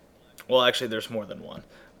 well, actually there's more than one,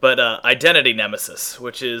 but Identity Nemesis,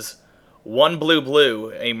 which is 1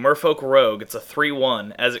 blue, a Merfolk Rogue. It's a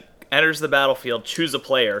 3/1. As it enters the battlefield, choose a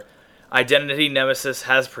player. Identity Nemesis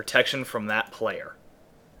has protection from that player.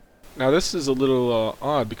 Now this is a little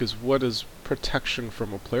odd, because what does protection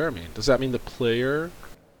from a player mean? Does that mean the player...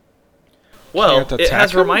 Well, can't it attack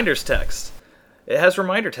has him? reminders text. It has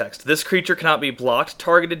reminder text. This creature cannot be blocked,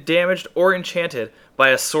 targeted, damaged, or enchanted by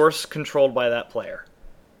a source controlled by that player.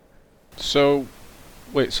 So,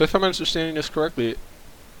 wait, so if I'm understanding this correctly,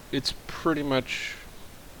 it's pretty much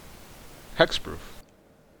hexproof.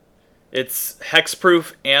 It's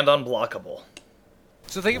hexproof and unblockable.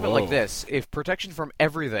 So think of it like Whoa. this: if protection from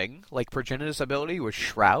everything, like Progenitus ability, was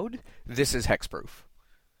Shroud, this is hexproof.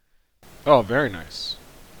 Oh, very nice.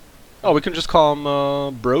 Oh, we can just call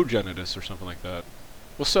him Bro Genitus or something like that.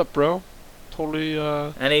 What's up, bro? Totally,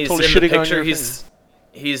 And he's totally in the shitting on picture. your He's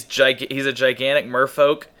thing. he's a gigantic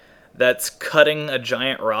merfolk that's cutting a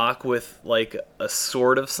giant rock with like a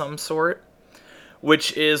sword of some sort,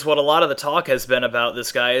 which is what a lot of the talk has been about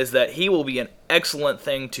this guy, is that he will be an excellent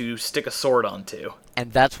thing to stick a sword onto.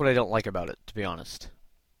 And that's what I don't like about it, to be honest.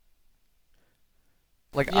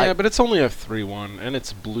 Like, Yeah, but it's only a 3/1, and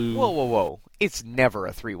it's blue. whoa! It's never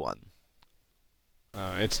a 3/1.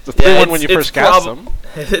 It's the 3/1 when you it's first cast them.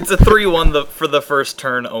 It's a 3/1 for the first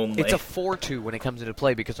turn only. It's a 4/2 when it comes into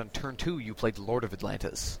play, because on turn 2 you played Lord of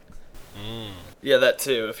Atlantis. Yeah, that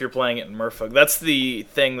too, if you're playing it in Merfolk. That's the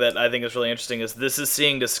thing that I think is really interesting, is this is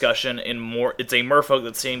seeing discussion in more... It's a Merfolk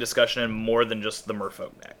that's seeing discussion in more than just the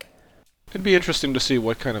Merfolk deck. It'd be interesting to see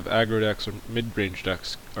what kind of aggro decks or mid-range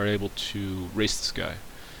decks are able to race this guy.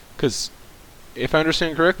 Because, if I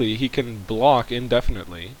understand correctly, he can block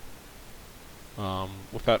indefinitely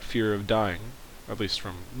without fear of dying, at least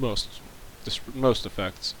from most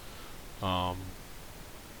effects.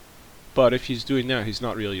 But if he's doing that, he's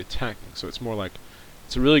not really attacking. So it's more like,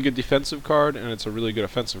 it's a really good defensive card, and it's a really good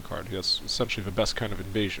offensive card. He has essentially the best kind of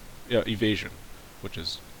evasion, which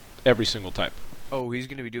is every single type. Oh, he's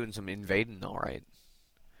going to be doing some invading, alright.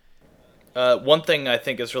 One thing I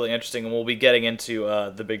think is really interesting, and we'll be getting into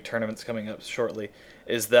the big tournaments coming up shortly,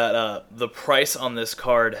 is that the price on this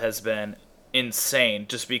card has been insane,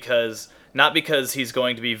 just because... Not because he's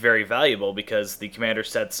going to be very valuable, because the Commander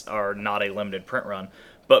sets are not a limited print run,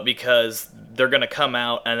 but because they're going to come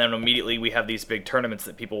out, and then immediately we have these big tournaments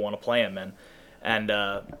that people want to play him in. And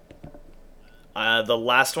the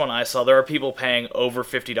last one I saw, there are people paying over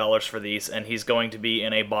 $50 for these, and he's going to be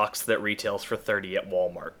in a box that retails for $30 at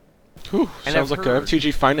Walmart. Whew, And sounds I've like a heard-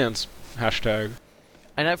 MTG Finance hashtag.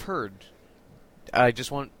 And I've heard, I just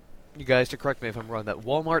want you guys to correct me if I'm wrong, that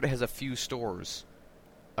Walmart has a few stores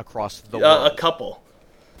across the A world. couple.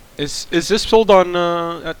 Is this sold on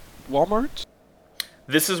at Walmart?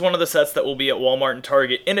 This is one of the sets that will be at Walmart and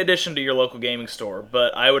Target, in addition to your local gaming store.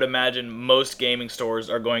 But I would imagine most gaming stores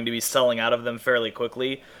are going to be selling out of them fairly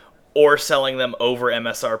quickly, or selling them over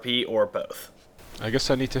MSRP, or both. I guess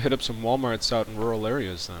I need to hit up some Walmarts out in rural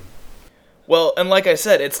areas then. Well, and like I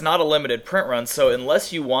said, it's not a limited print run, so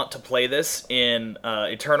unless you want to play this in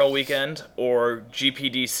Eternal Weekend or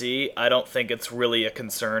GPDC, I don't think it's really a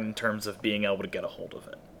concern in terms of being able to get a hold of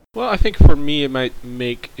it. Well, I think for me it might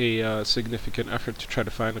make a significant effort to try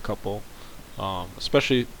to find a couple.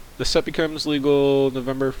 Especially, the set becomes legal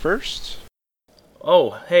November 1st.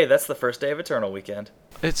 Oh, hey, that's the first day of Eternal Weekend.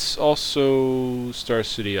 It's also Star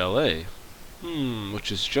City LA,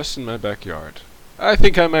 which is just in my backyard. I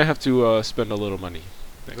think I might have to spend a little money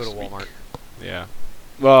next Go to week. Walmart. Yeah.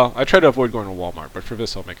 Well, I try to avoid going to Walmart, but for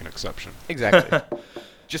this I'll make an exception. Exactly.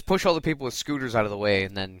 Just push all the people with scooters out of the way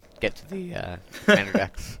and then get to the Commander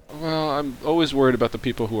decks. Well, I'm always worried about the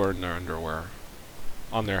people who are in their underwear.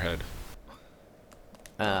 On their head.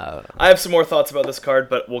 I have some more thoughts about this card,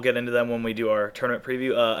 but we'll get into them when we do our tournament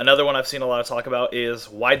preview. Another one I've seen a lot of talk about is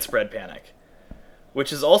Widespread Panic,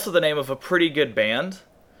 which is also the name of a pretty good band.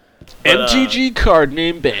 But, MTG card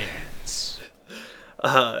name bands.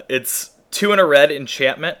 It's 2 and a red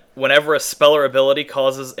enchantment. Whenever a spell or ability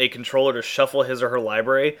causes a controller to shuffle his or her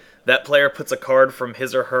library, that player puts a card from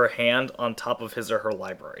his or her hand on top of his or her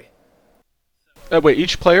library. Wait,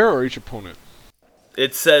 each player or each opponent?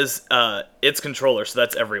 It says its controller, so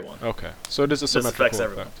that's everyone. Okay, so it is a This symmetrical affects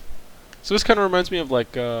everyone. effect. So this kind of reminds me of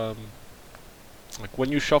like Like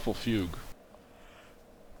when you shuffle Fugue.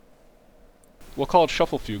 We'll call it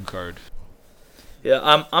Shuffle Fugue card.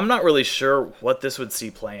 Yeah, I'm not really sure what this would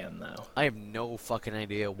see play in, though. I have no fucking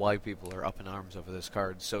idea why people are up in arms over this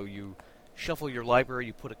card. So you shuffle your library,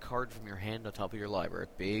 you put a card from your hand on top of your library.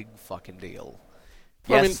 Big fucking deal.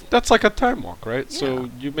 Well, I mean, Yes, that's like a time walk, right? Yeah. So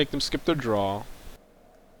you make them skip their draw.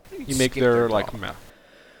 You make skip their, draw. like, map.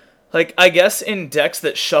 Like, I guess in decks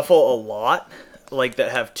that shuffle a lot, like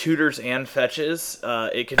that have tutors and fetches,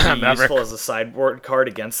 it could be Maverick. useful as a sideboard card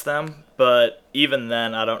against them. But even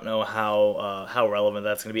then, I don't know how relevant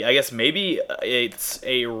that's going to be. I guess maybe it's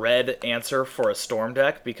a red answer for a Storm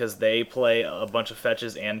deck because they play a bunch of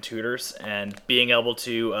fetches and tutors, and being able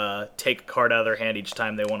to take a card out of their hand each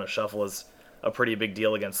time they want to shuffle is a pretty big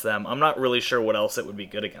deal against them. I'm not really sure what else it would be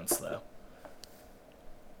good against, though.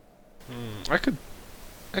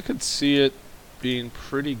 I could see it being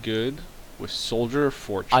pretty good with Soldier of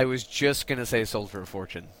Fortune. I was just gonna say Soldier of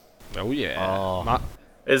Fortune. Oh yeah. Oh.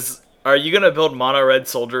 Are you going to build mono red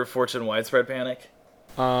Soldier of Fortune Widespread Panic?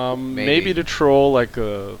 Maybe to troll like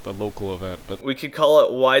the local event, but We could call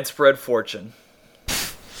it Widespread Fortune. And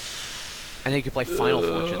then you could play Final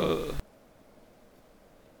Fortune.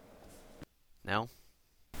 No?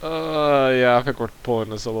 yeah, I think we're pulling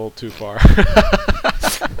this a little too far.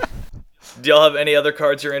 Do y'all have any other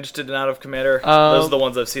cards you're interested in out of Commander? Those are the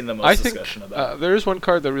ones I've seen the most I think discussion about. there is one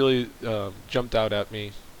card that really jumped out at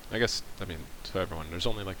me. I guess, I mean, to everyone, there's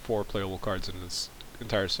only like 4 playable cards in this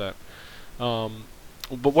entire set. But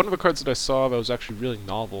one of the cards that I saw that was actually really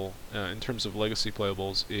novel in terms of legacy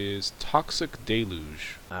playables is Toxic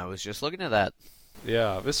Deluge. I was just looking at that.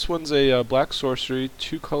 Yeah, this one's a black sorcery,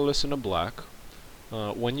 2 colorless and a black.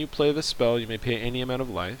 When you play the spell, you may pay any amount of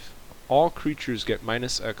life. All creatures get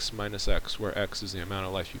 -X, where X is the amount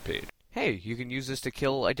of life you paid. Hey, you can use this to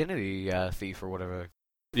kill Identity Thief or whatever.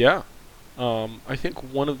 Yeah. I think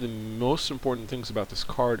one of the most important things about this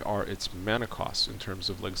card are its mana costs in terms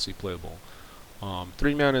of legacy playable.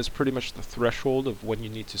 3 mana is pretty much the threshold of when you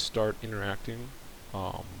need to start interacting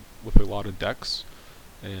with a lot of decks.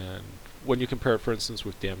 And when you compare it, for instance,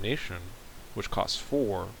 with Damnation, which costs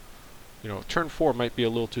 4, turn 4 might be a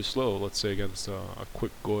little too slow, let's say against a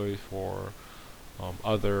Quick Goyf or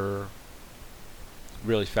other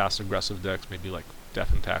really fast aggressive decks, maybe like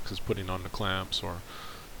Death and Taxes putting on the clamps, or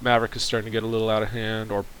Maverick is starting to get a little out of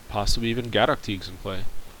hand, or possibly even Gaddock Teague's in play.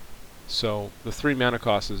 So the 3 mana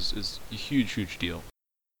cost is a huge deal.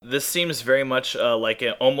 This seems very much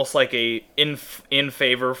almost like a in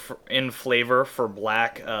flavor for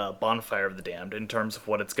black Bonfire of the Damned in terms of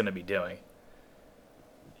what it's going to be doing.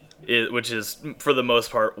 Which is, for the most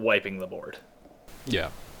part, wiping the board. Yeah.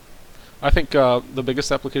 I think the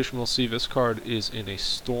biggest application we'll see this card is in a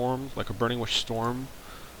Storm, like a Burning Wish Storm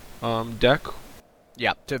deck.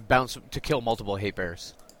 Yeah, to kill multiple hate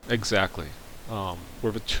bears. Exactly.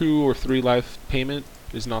 Where the 2 or 3 life payment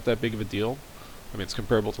is not that big of a deal. I mean, it's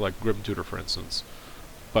comparable to like Grim Tutor, for instance.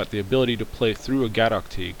 But the ability to play through a Gaddock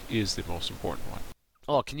Teague is the most important one.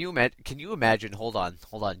 Oh, can you imagine? Hold on.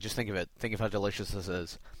 Just think of it. Think of how delicious this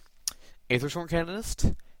is. Aethersworn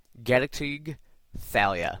Canonist, Gaddock Teague,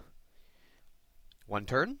 Thalia. 1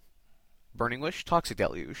 turn, Burning Wish, Toxic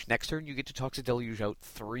Deluge. Next turn, you get to Toxic Deluge out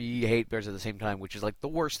 3 hate bears at the same time, which is like the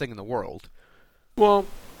worst thing in the world. Well,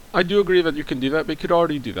 I do agree that you can do that, but you could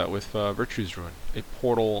already do that with Virtue's Ruin. A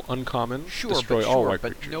portal uncommon, destroy all white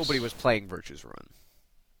but creatures. nobody was playing Virtue's Ruin.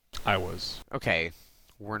 I was. Okay,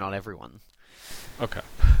 we're not everyone. Okay.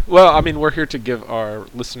 Well, I mean, we're here to give our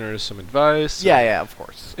listeners some advice. Yeah, of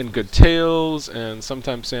course. And good tales, and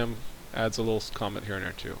sometimes Sam adds a little comment here and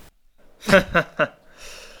there too.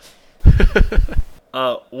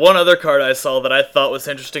 One other card I saw that I thought was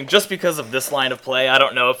interesting, just because of this line of play, I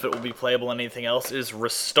don't know if it will be playable in anything else, is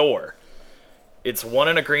Restore. It's 1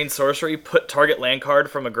 and a green sorcery, put target land card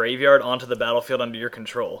from a graveyard onto the battlefield under your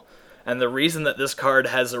control. And the reason that this card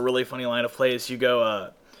has a really funny line of play is you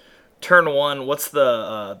go, turn 1, what's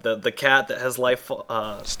the cat that has life,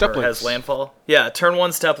 Step has Links. landfall? Yeah, turn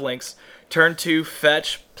 1, Step Links. Turn 2,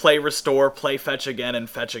 fetch, play Restore, play fetch again, and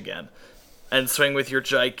fetch again. And swing with your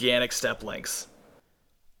gigantic Step Links.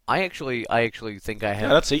 I actually think I have.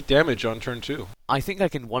 Yeah, that's 8 damage on turn 2. I think I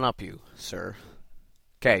can one-up you, sir.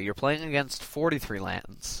 Okay, you're playing against 43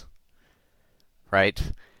 lands, right?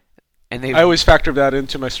 And they, I always factor that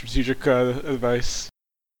into my strategic advice.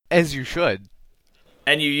 as you should.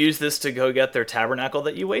 And you use this to go get their Tabernacle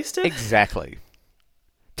that you wasted? Exactly.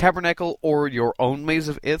 Tabernacle or your own Maze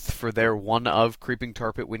of Ith for their 1 of Creeping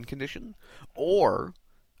Tarpit win condition, or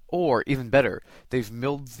even better, they've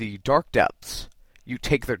milled the Dark Depths. You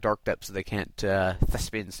take their Dark Depths so they can't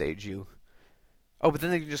Thespian stage you. Oh, but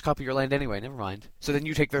then they can just copy your land anyway. Never mind. So then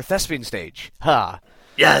you take their Thespian stage. Ha!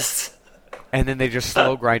 Yes! And then they just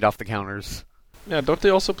slow grind off the counters. Yeah, don't they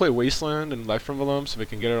also play Wasteland and Life from Vellum so they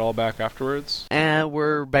can get it all back afterwards? And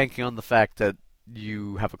we're banking on the fact that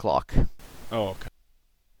you have a clock. Oh, okay.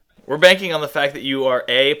 We're banking on the fact that you are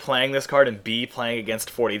A, playing this card, and B, playing against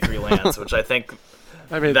 43 lands, which I think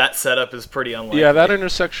I mean, that setup is pretty unlikely. yeah, that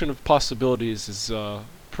intersection of possibilities is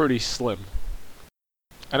pretty slim.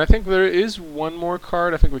 And I think there is one more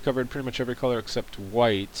card. I think we covered pretty much every color except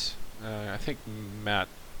white. I think Matt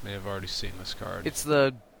may have already seen this card. It's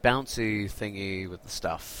the bouncy thingy with the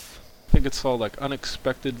stuff. I think it's called like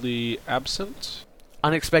Unexpectedly Absent.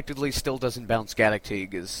 Unexpectedly still doesn't bounce Gaddock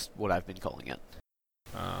Teague is what I've been calling it.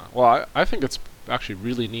 Well, I think it's actually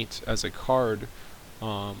really neat as a card.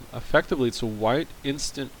 Effectively, it's a white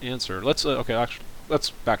instant answer. Let's actually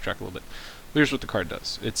let's backtrack a little bit. Here's what the card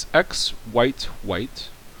does. It's X white white.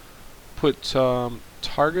 Put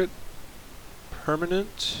target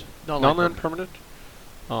permanent non-land permanent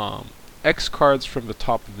X cards from the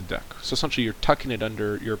top of the deck. So essentially, you're tucking it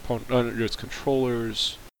under your opponent, under its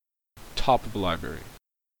controller's top of the library.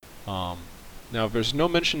 Now, there's no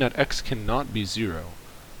mention that X cannot be 0.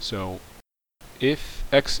 So, if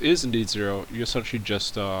X is indeed 0, you essentially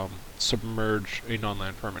just submerge a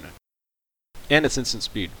non-land permanent. And it's instant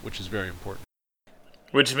speed, which is very important.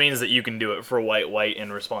 Which means that you can do it for white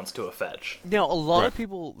in response to a fetch. Now, a lot Right. of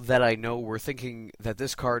people that I know were thinking that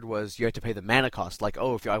this card was you had to pay the mana cost. Like,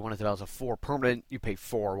 oh, if I wanted it as a 4 permanent, you pay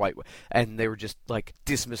 4 white. And they were just, like,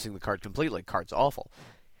 dismissing the card completely. Card's awful.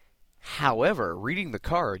 However, reading the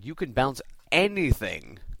card, you can bounce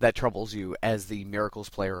anything that troubles you as the Miracles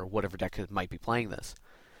player or whatever deck might be playing this.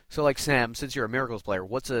 So, like, Sam, since you're a Miracles player,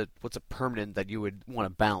 what's a permanent that you would want to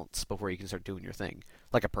bounce before you can start doing your thing?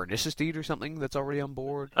 Like a Pernicious Deed or something that's already on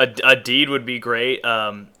board? A deed would be great,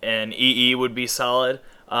 and EE would be solid.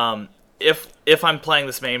 If I'm playing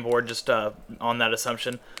this main board, just on that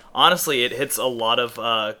assumption, honestly, it hits a lot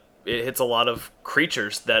of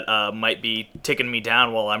creatures that might be ticking me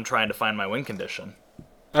down while I'm trying to find my win condition.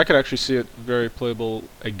 I could actually see it very playable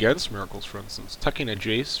against Miracles, for instance. Tucking a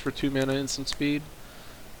Jace for 2 mana instant speed.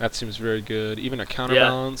 That seems very good. Even a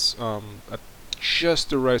counterbalance at just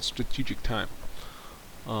the right strategic time.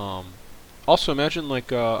 Also, imagine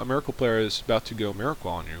like a Miracle player is about to go Miracle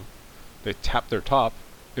on you. They tap their top.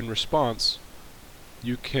 In response,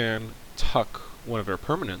 you can tuck one of their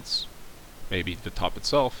permanents, maybe the top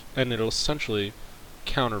itself, and it'll essentially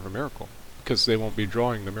counter the Miracle because they won't be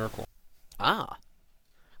drawing the Miracle. Ah,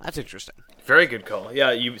 that's interesting. Very good call.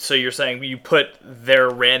 Yeah, so you're saying you put their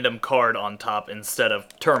random card on top instead of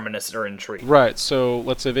Terminus or Intrigue. Right, so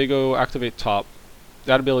let's say they go activate top.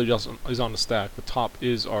 That ability is on the stack. The top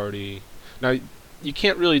is already... Now, you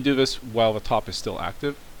can't really do this while the top is still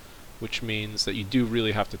active, which means that you do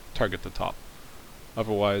really have to target the top.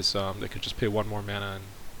 Otherwise, they could just pay 1 more mana and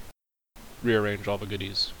rearrange all the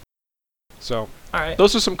goodies. So, All right.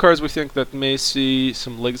 those are some cards we think that may see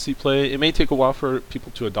some legacy play. It may take a while for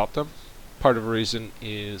people to adopt them. Part of the reason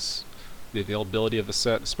is the availability of the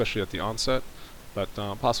set, especially at the onset. But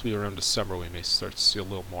possibly around December we may start to see a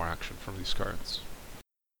little more action from these cards.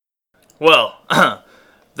 Well,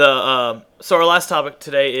 so our last topic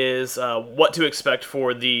today is what to expect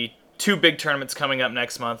for the 2 big tournaments coming up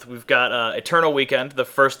next month. We've got Eternal Weekend, the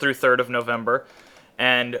 1st through 3rd of November,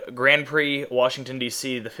 and Grand Prix Washington,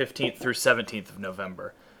 D.C., the 15th through 17th of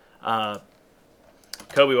November.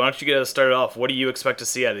 Kobe, why don't you get us started off? What do you expect to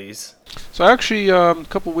see out of these? So actually, a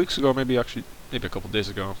couple weeks ago, maybe a couple days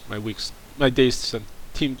ago, my days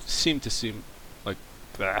seemed to seem like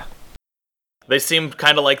that. They seem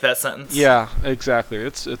kind of like that sentence. Yeah, exactly.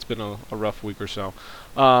 It's been a rough week or so.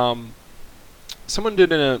 Someone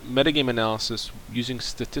did a metagame analysis using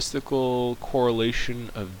statistical correlation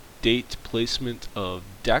of date placement of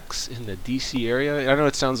decks in the DC area. I know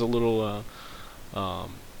it sounds a little,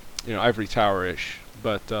 ivory tower-ish,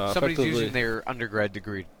 but Somebody's effectively, using their undergrad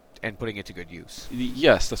degree and putting it to good use.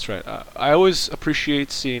 Yes, that's right. I always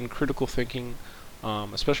appreciate seeing critical thinking,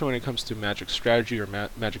 especially when it comes to Magic strategy or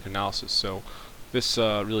Magic analysis. So this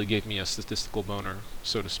really gave me a statistical boner,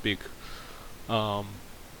 so to speak.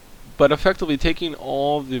 But effectively taking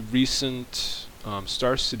all the recent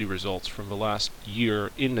Star City results from the last year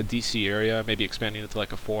in the DC area, maybe expanding it to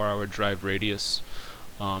like a 4-hour drive radius,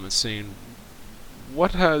 and seeing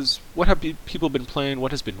what have people been playing,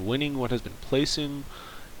 what has been winning, what has been placing,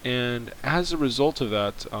 and as a result of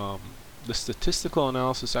that, the statistical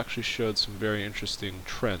analysis actually showed some very interesting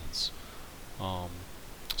trends.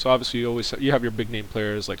 So obviously you have your big name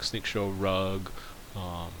players like Sneak Show, Rug,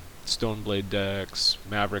 Stoneblade decks,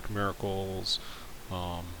 Maverick Miracles,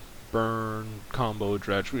 burn, combo,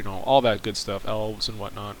 dredge, all that good stuff, elves and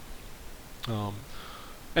whatnot.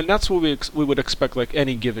 And that's what we would expect like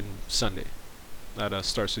any given Sunday at a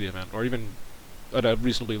Star City event, or even at a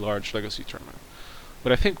reasonably large Legacy tournament.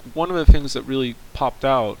 But I think one of the things that really popped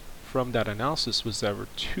out from that analysis was there were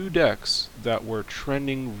two decks that were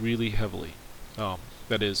trending really heavily.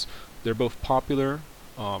 That is, they're both popular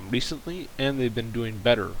recently, and they've been doing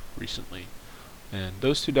better recently. And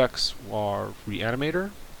those two decks are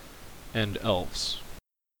Reanimator and Elves.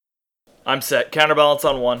 I'm set. Counterbalance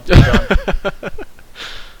on 1. Done.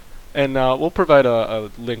 And we'll provide a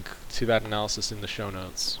link to that analysis in the show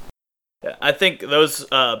notes. Yeah, I think those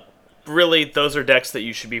those are decks that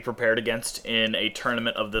you should be prepared against in a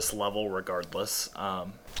tournament of this level, regardless.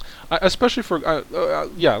 Especially for I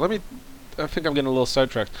think I'm getting a little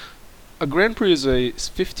sidetracked. A Grand Prix is a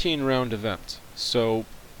 15-round event, so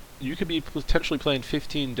you could be potentially playing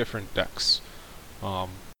 15 different decks.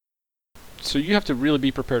 So you have to really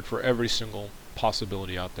be prepared for every single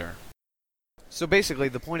possibility out there. So basically,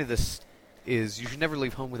 the point of this is you should never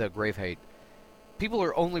leave home without Grave Hate. People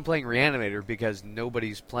are only playing Reanimator because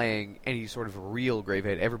nobody's playing any sort of real Grave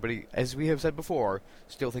Hate. Everybody, as we have said before,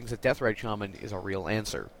 still thinks that Deathrite Shaman is a real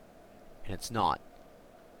answer. And it's not.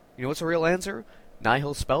 You know what's a real answer?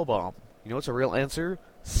 Nihil Spellbomb. You know what's a real answer?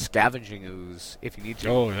 Scavenging Ooze, if you need to.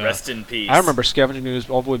 Oh, yeah. Rest in peace. I remember Scavenging Ooze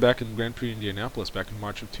all the way back in Grand Prix Indianapolis back in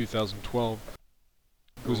March of 2012.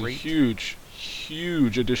 It was a huge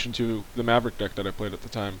addition to the Maverick deck that I played at the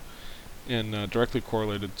time, and directly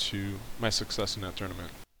correlated to my success in that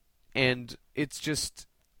tournament. And it's just,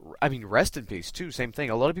 Rest in Peace, too, same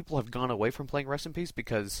thing. A lot of people have gone away from playing Rest in Peace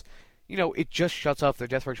because, it just shuts off their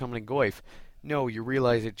Deathrite Shaman and Goyf. No, you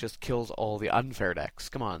realize it just kills all the unfair decks.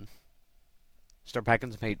 Come on. Start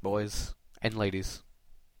packing some hate, boys and ladies.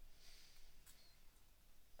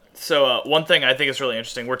 So one thing I think is really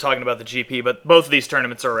interesting, we're talking about the GP, but both of these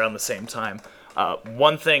tournaments are around the same time.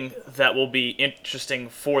 One thing that will be interesting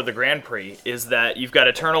for the Grand Prix is that you've got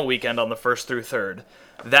Eternal Weekend on the 1st through 3rd.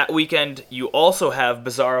 That weekend, you also have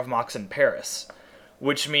Bazaar of Mox in Paris,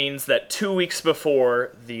 which means that 2 weeks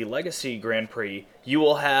before the Legacy Grand Prix, you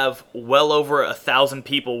will have well over 1,000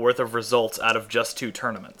 people worth of results out of just 2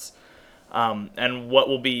 tournaments. And what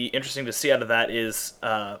will be interesting to see out of that is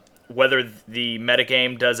whether the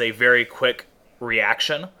metagame does a very quick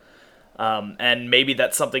reaction. And maybe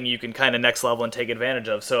that's something you can kind of next level and take advantage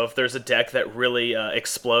of. So if there's a deck that really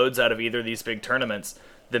explodes out of either of these big tournaments,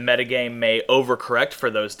 the metagame may overcorrect for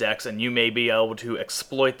those decks, and you may be able to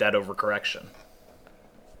exploit that overcorrection.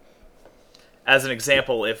 As an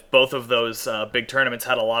example, if both of those big tournaments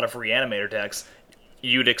had a lot of Reanimator decks,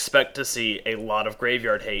 you'd expect to see a lot of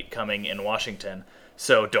Graveyard Hate coming in Washington.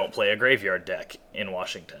 So don't play a Graveyard deck in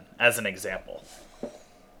Washington, as an example.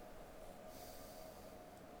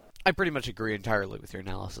 I pretty much agree entirely with your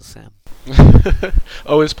analysis, Sam.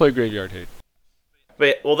 Always play Graveyard Hate.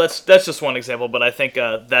 But well, that's just one example, but I think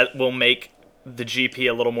that will make the GP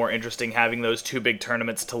a little more interesting, having those 2 big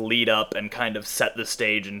tournaments to lead up and kind of set the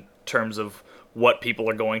stage in terms of what people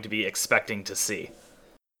are going to be expecting to see.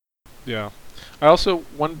 Yeah. I also,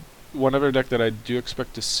 one other deck that I do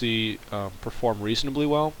expect to see perform reasonably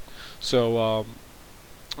well. So,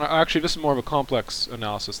 actually, this is more of a complex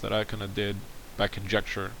analysis that I kind of did by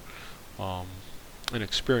conjecture and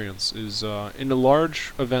experience. Is in a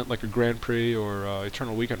large event like a Grand Prix or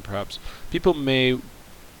Eternal Weekend, perhaps, people may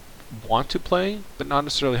want to play, but not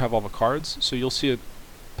necessarily have all the cards. So you'll see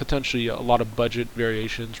potentially a lot of budget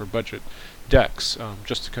variations or budget decks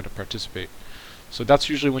just to kind of participate. So that's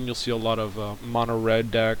usually when you'll see a lot of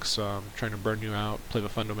mono-red decks trying to burn you out, play the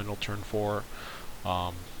fundamental turn 4,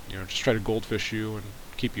 just try to goldfish you and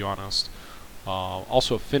keep you honest.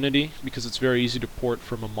 Also Affinity, because it's very easy to port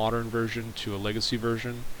from a modern version to a legacy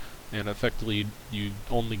version, and effectively you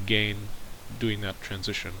only gain doing that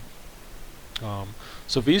transition.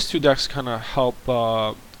 So these 2 decks kind of help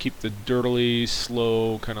keep the dirtily,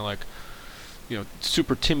 slow, kind of like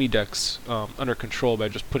super Timmy decks under control by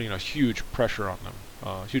just putting a huge pressure on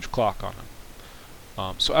them, huge clock on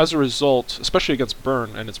them. So as a result, especially against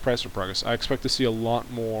Burn and its Price of Progress, I expect to see a lot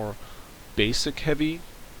more basic heavy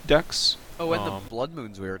decks. Oh, and the Blood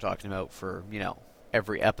Moons we were talking about for,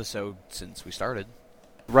 every episode since we started.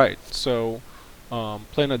 Right, so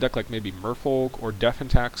playing a deck like maybe Merfolk or Death and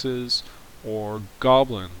Taxes or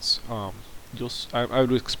Goblins, I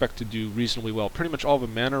would expect to do reasonably well. Pretty much all the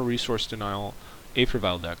Mana Resource Denial Aether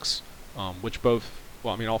Vial decks, which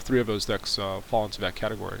all 3 of those decks fall into that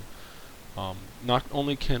category. Not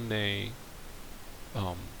only can they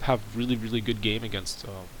have really, really good game against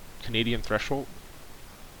Canadian Threshold,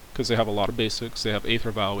 because they have a lot of basics. They have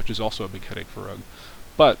Aether Vial, which is also a big headache for Rug.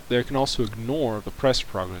 but they can also ignore the price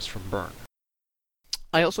progress from Burn.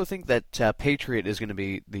 I also think that Patriot is going to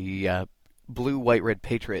be the blue, white, red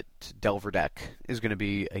Patriot Delver deck is going to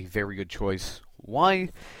be a very good choice. Why?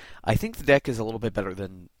 I think the deck is a little bit better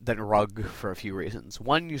than Rug for a few reasons.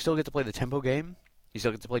 One, you still get to play the tempo game. You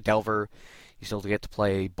still get to play Delver. You still get to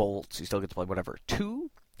play Bolts. You still get to play whatever.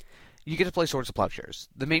 Two, you get to play Swords to Plowshares.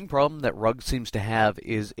 The main problem that Rug seems to have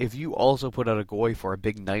is if you also put out a Goy for a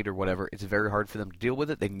big knight or whatever, it's very hard for them to deal with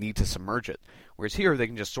it. They need to submerge it. Whereas here, they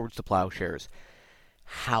can just Swords to Plowshares.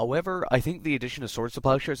 However, I think the addition of Swords to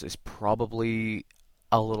Plowshares is probably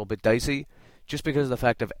a little bit dicey, just because of the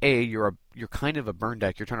fact of you're kind of a burn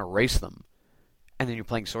deck. You're trying to race them, and then you're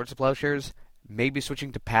playing Swords to Plowshares. Maybe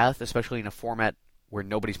switching to Path, especially in a format where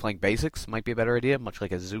nobody's playing basics, might be a better idea, much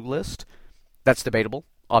like a Zoo list. That's debatable,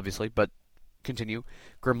 obviously, but continue.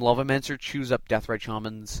 Grim Lovamancer, choose up Deathrite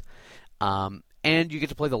Shamans, and you get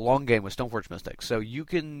to play the long game with Stoneforge Mystic. So you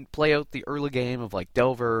can play out the early game of like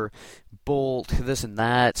Delver, Bolt, this and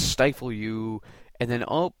that, stifle you, and then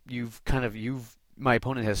my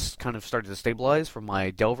opponent has kind of started to stabilize from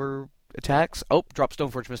my Delver attacks. Drop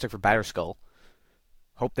Stoneforge Mystic for Batterskull.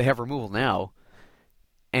 Hope they have removal now.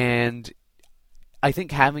 And I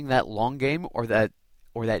think having that long game or that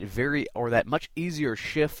much easier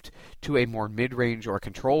shift to a more mid-range or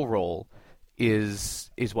control role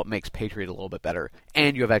is what makes Patriot a little bit better.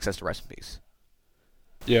 And you have access to Rest in Peace.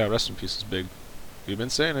 Yeah, Rest in Peace is big. We've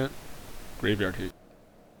been saying it. Graveyard Heat.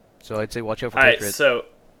 So I'd say watch out for All right, Patriot. so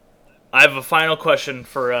I have a final question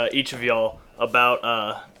for each of y'all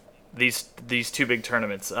about these two big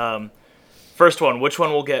tournaments. First one, which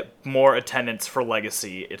one will get more attendance for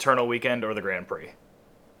Legacy, Eternal Weekend or the Grand Prix?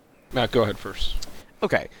 Matt, go ahead first.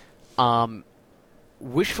 Okay.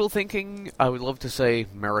 Wishful thinking, I would love to say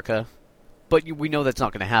America, but we know that's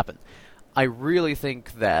not going to happen. I really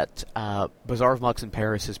think that Bazaar of Mux in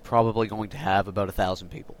Paris is probably going to have about 1,000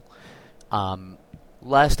 people.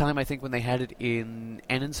 Last time, I think when they had it in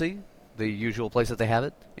Annecy, the usual place that they have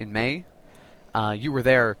it, in May, you were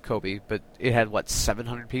there, Kobe, but it had,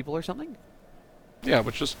 700 people or something? Yeah,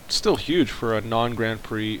 which is still huge for a non-Grand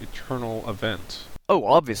Prix Eternal event. Oh,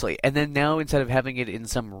 obviously. And then now, instead of having it in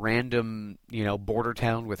some random, border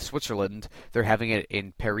town with Switzerland, they're having it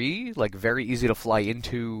in Paris, very easy to fly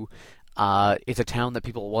into. It's a town that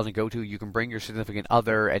people want to go to. You can bring your significant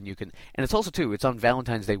other, and you can... And it's also, too, it's on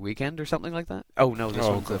Valentine's Day weekend or something like that? Oh, no, this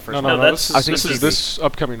one's the first No, one. this is this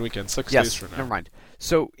upcoming weekend, 6 days from now. Never mind.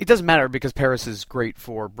 So, it doesn't matter, because Paris is great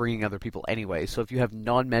for bringing other people anyway. So, if you have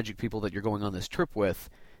non-Magic people that you're going on this trip with,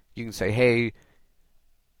 you can say, hey...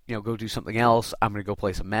 go do something else, I'm going to go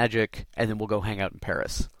play some Magic, and then we'll go hang out in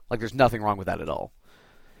Paris. There's nothing wrong with that at all.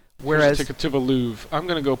 Whereas... Take a ticket to the Louvre, I'm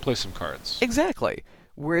going to go play some cards. Exactly.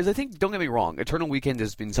 Whereas I think, don't get me wrong, Eternal Weekend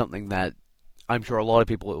has been something that I'm sure a lot of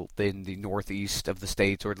people in the northeast of the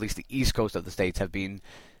States, or at least the east coast of the States, have been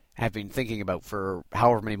thinking about for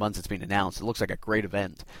however many months it's been announced. It looks like a great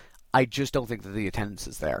event. I just don't think that the attendance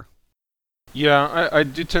is there. Yeah, I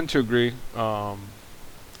do tend to agree. I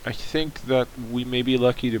think that we may be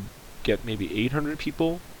lucky to get maybe 800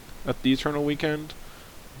 people at the Eternal Weekend,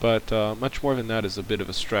 but much more than that is a bit of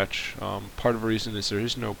a stretch. Part of the reason is there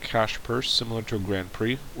is no cash purse similar to a Grand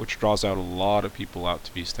Prix, which draws out a lot of people out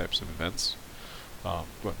to these types of events.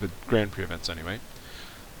 The Grand Prix events anyway.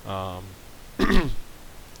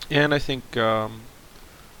 And I think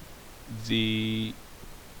the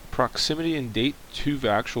proximity and date to the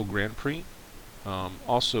actual Grand Prix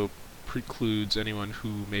also precludes anyone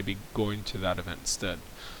who may be going to that event instead.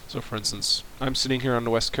 So for instance, I'm sitting here on the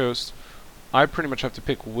West Coast. I pretty much have to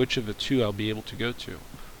pick which of the two I'll be able to go to.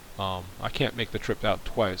 I can't make the trip out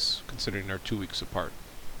twice, considering they're 2 weeks apart.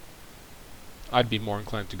 I'd be more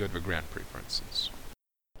inclined to go to a Grand Prix, for instance.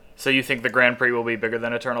 So you think the Grand Prix will be bigger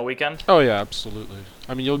than Eternal Weekend? Oh yeah, absolutely.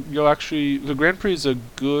 I mean, you'll actually, the Grand Prix is a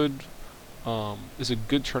good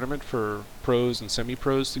tournament for pros and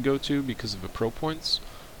semi-pros to go to because of the pro points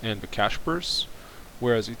and the cash purse,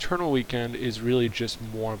 whereas Eternal Weekend is really just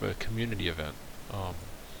more of a community event.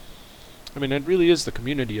 I mean, it really is the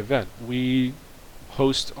community event. We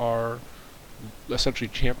host our essentially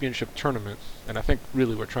championship tournament, and I think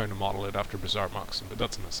really we're trying to model it after Bazaar Moxon, but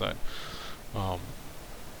that's an aside.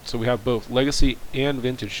 So we have both Legacy and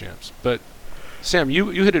Vintage Champs. But Sam, you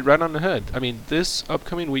hit it right on the head. I mean, this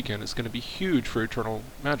upcoming weekend is going to be huge for Eternal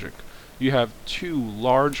Magic. You have 2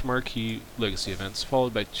 large marquee Legacy events,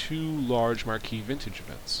 followed by 2 large marquee Vintage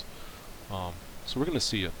events. So we're going to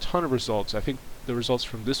see a ton of results. I think the results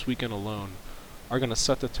from this weekend alone are going to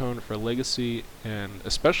set the tone for Legacy and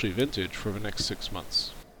especially Vintage for the next 6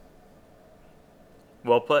 months.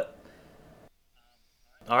 Well put.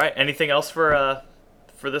 All right, anything else for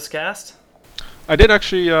for this cast? I did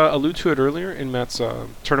actually allude to it earlier in Matt's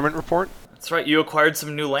tournament report. That's right, you acquired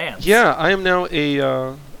some new lands. Yeah, I am now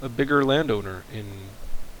a bigger landowner in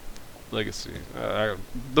Legacy.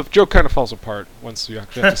 The joke kind of falls apart once you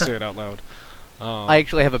actually have to say it out loud. I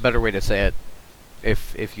actually have a better way to say it,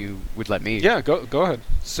 if you would let me. Yeah, go ahead.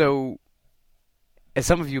 So, as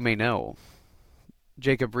some of you may know,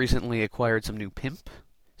 Jacob recently acquired some new pimp,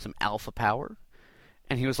 some alpha power,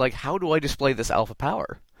 and he was like, how do I display this alpha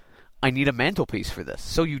power? I need a mantelpiece for this.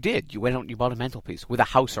 So you did. You went out and you bought a mantelpiece with a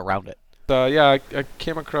house around it. Yeah, I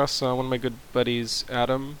came across one of my good buddies,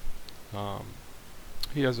 Adam.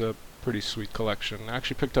 He has a pretty sweet collection. I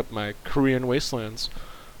actually picked up my Korean Wastelands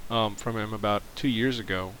from him about 2 years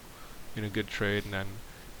ago in a good trade, and then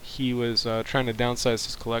he was trying to downsize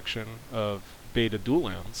his collection of beta dual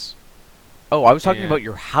lands. Oh, I was talking about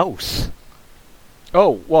your house.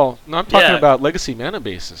 Oh, well, no, I'm talking about legacy mana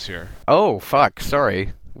bases here. Oh, fuck,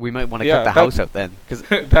 sorry. We might want to cut the house out then. Cause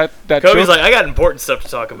that Kobe's like, I got important stuff to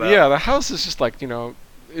talk about. Yeah, the house is just like,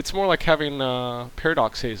 it's more like having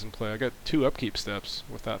Paradox Haze in play. I got 2 upkeep steps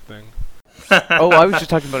with that thing. Oh, I was just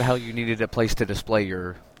talking about how you needed a place to display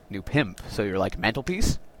your new pimp. So you're like,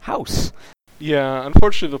 mantelpiece? House. Yeah,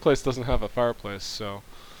 unfortunately the place doesn't have a fireplace, so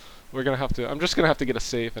we're gonna have to. I'm just gonna have to get a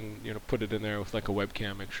safe and put it in there with like a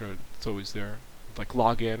webcam, make sure it's always there. Like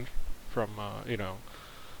log in from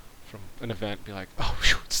from an event, be like, oh,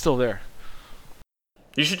 whew, it's still there.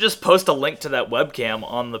 You should just post a link to that webcam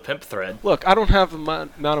on the pimp thread. Look, I don't have the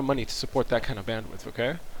amount of money to support that kind of bandwidth,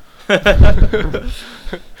 okay?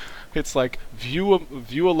 It's like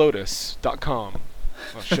viewalotus.com.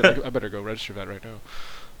 Oh shit, I better go register that right now.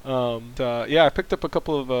 Yeah, I picked up a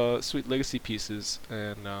couple of sweet legacy pieces,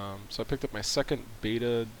 and so I picked up my second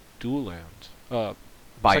beta dual land.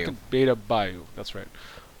 Bayou. Second beta Bayou, that's right.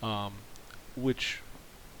 Which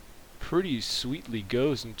pretty sweetly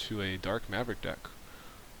goes into a Dark Maverick deck.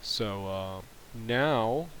 So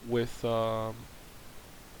now with those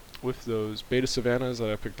beta Savannas that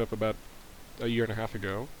I picked up about a year and a half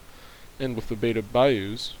ago, and with the beta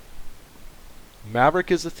Bayous, Maverick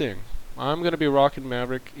is a thing. I'm going to be rocking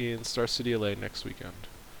Maverick in Star City LA next weekend.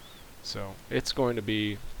 So it's going to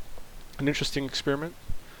be an interesting experiment.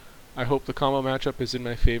 I hope the combo matchup is in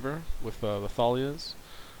my favor with the Thalias.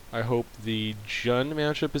 I hope the Jund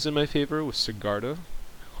matchup is in my favor with Sigarda,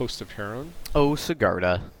 host of Heron. Oh,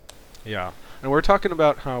 Sigarda. Yeah. And we're talking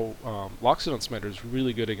about how Loxodon Smiter is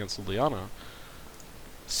really good against Liliana.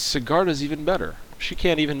 Sigarda's even better. She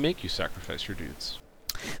can't even make you sacrifice your dudes.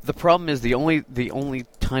 The problem is the only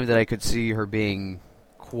time that I could see her being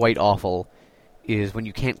quite awful is when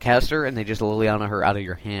you can't cast her and they just Liliana her out of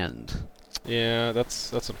your hand. Yeah,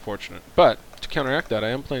 that's unfortunate. But to counteract that, I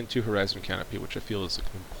am playing 2 Horizon Canopy, which I feel is an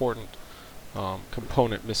important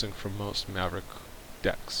component missing from most Maverick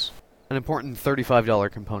decks. An important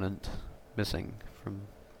 $35 component missing from...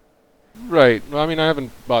 Right. Well, I mean, I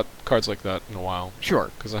haven't bought cards like that in a while.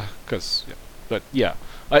 Sure. Yeah. But yeah,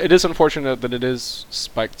 it is unfortunate that it is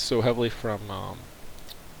spiked so heavily from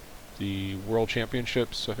the World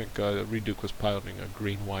Championships. I think Reduke was piloting a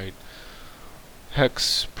green-white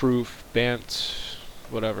hex-proof, Bant,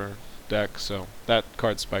 whatever deck, so that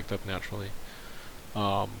card spiked up naturally.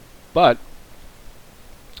 But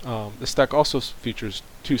this deck also features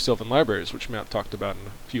 2 Sylvan Libraries, which Matt talked about in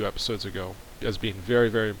a few episodes ago, as being very,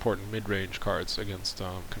 very important mid-range cards against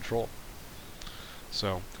control.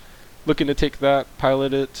 So, looking to take that,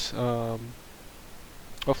 pilot it,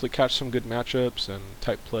 hopefully catch some good matchups and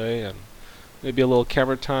type play, and maybe a little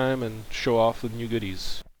camera time and show off the new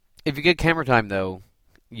goodies. If you get camera time, though,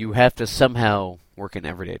 you have to somehow work in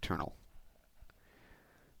Everyday Eternal.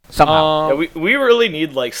 Somehow. Yeah, we really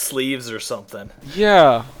need like sleeves or something.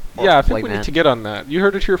 Yeah. Or Yeah, I think we playmat. need to get on that. You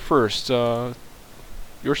heard it here first. Your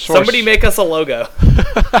source. Somebody make us a logo.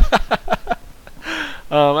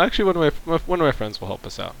 Actually, one of my friends will help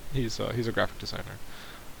us out. He's a graphic designer.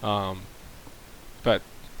 But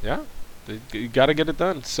yeah, you gotta get it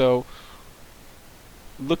done. So,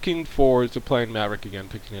 looking forward to playing Maverick again,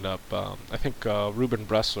 picking it up. I think Ruben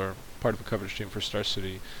Bressler, part of the coverage team for Star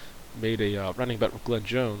City, made a running bet with Glenn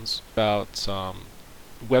Jones about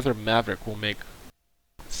whether Maverick will make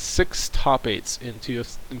 6 top 8s in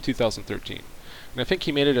 2013. And I think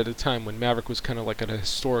he made it at a time when Maverick was kind of like at a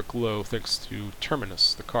historic low thanks to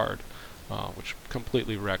Terminus, the card, which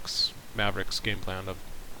completely wrecks Maverick's game plan of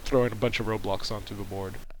throwing a bunch of roadblocks onto the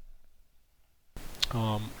board.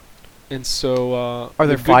 And so... Are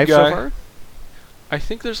there the good 5 so guy- far? I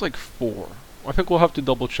think there's like 4. I think we'll have to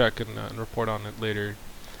double check and report on it later.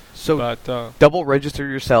 So But double register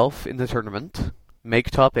yourself in the tournament,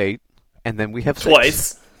 make top 8, and then we have 6.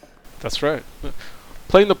 Twice. that's right.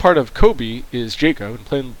 playing the part of Kobe is Jacob, and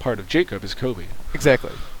playing the part of Jacob is Kobe.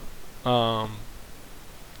 Exactly. So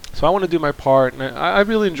I want to do my part, and I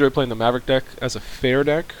really enjoy playing the Maverick deck as a fair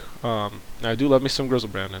deck. I do love me some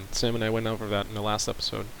Griselbrand, and Sam and I went over that in the last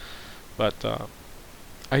episode. But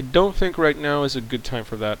I don't think right now is a good time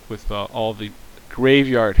for that with all the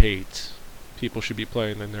graveyard hate people should be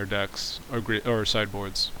playing in their decks or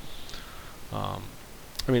sideboards. I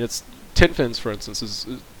mean, it's Tin Fins, for instance, is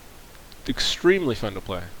extremely fun to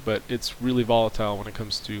play, but it's really volatile when it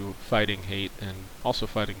comes to fighting hate and also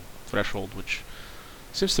fighting Threshold, which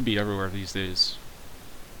seems to be everywhere these days.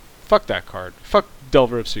 Fuck that card. Fuck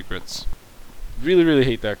Delver of Secrets. Really, really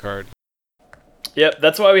hate that card. Yep,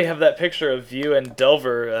 that's why we have that picture of you and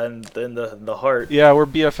Delver and in the heart. Yeah, we're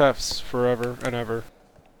BFFs forever and ever.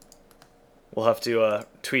 We'll have to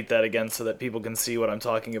tweet that again so that people can see what I'm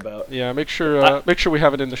talking about. Yeah, make sure we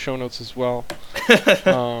have it in the show notes as well.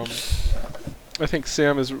 I think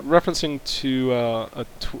Sam is referencing to a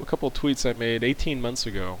couple of tweets I made 18 months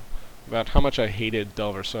ago about how much I hated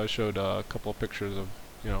Delver. So I showed a couple of pictures of,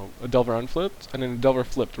 a Delver unflipped, and then a Delver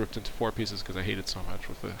flipped ripped into 4 pieces because I hate it so much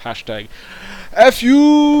with the hashtag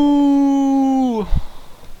FU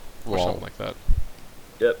or something like that.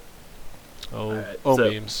 Yep. So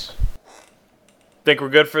memes. Think we're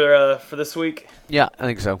good for this week? Yeah, I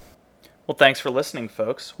think so. Well, thanks for listening,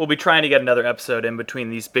 folks. We'll be trying to get another episode in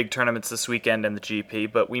between these big tournaments this weekend and the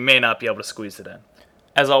GP, but we may not be able to squeeze it in.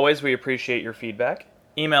 As always, we appreciate your feedback.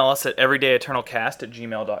 Email us at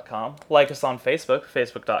everydayeternalcast@gmail.com. Like us on Facebook,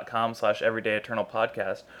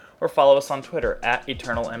 facebook.com/everydayeternalpodcast, or follow us on Twitter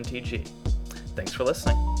 @eternalmtg. Thanks for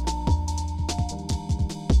listening.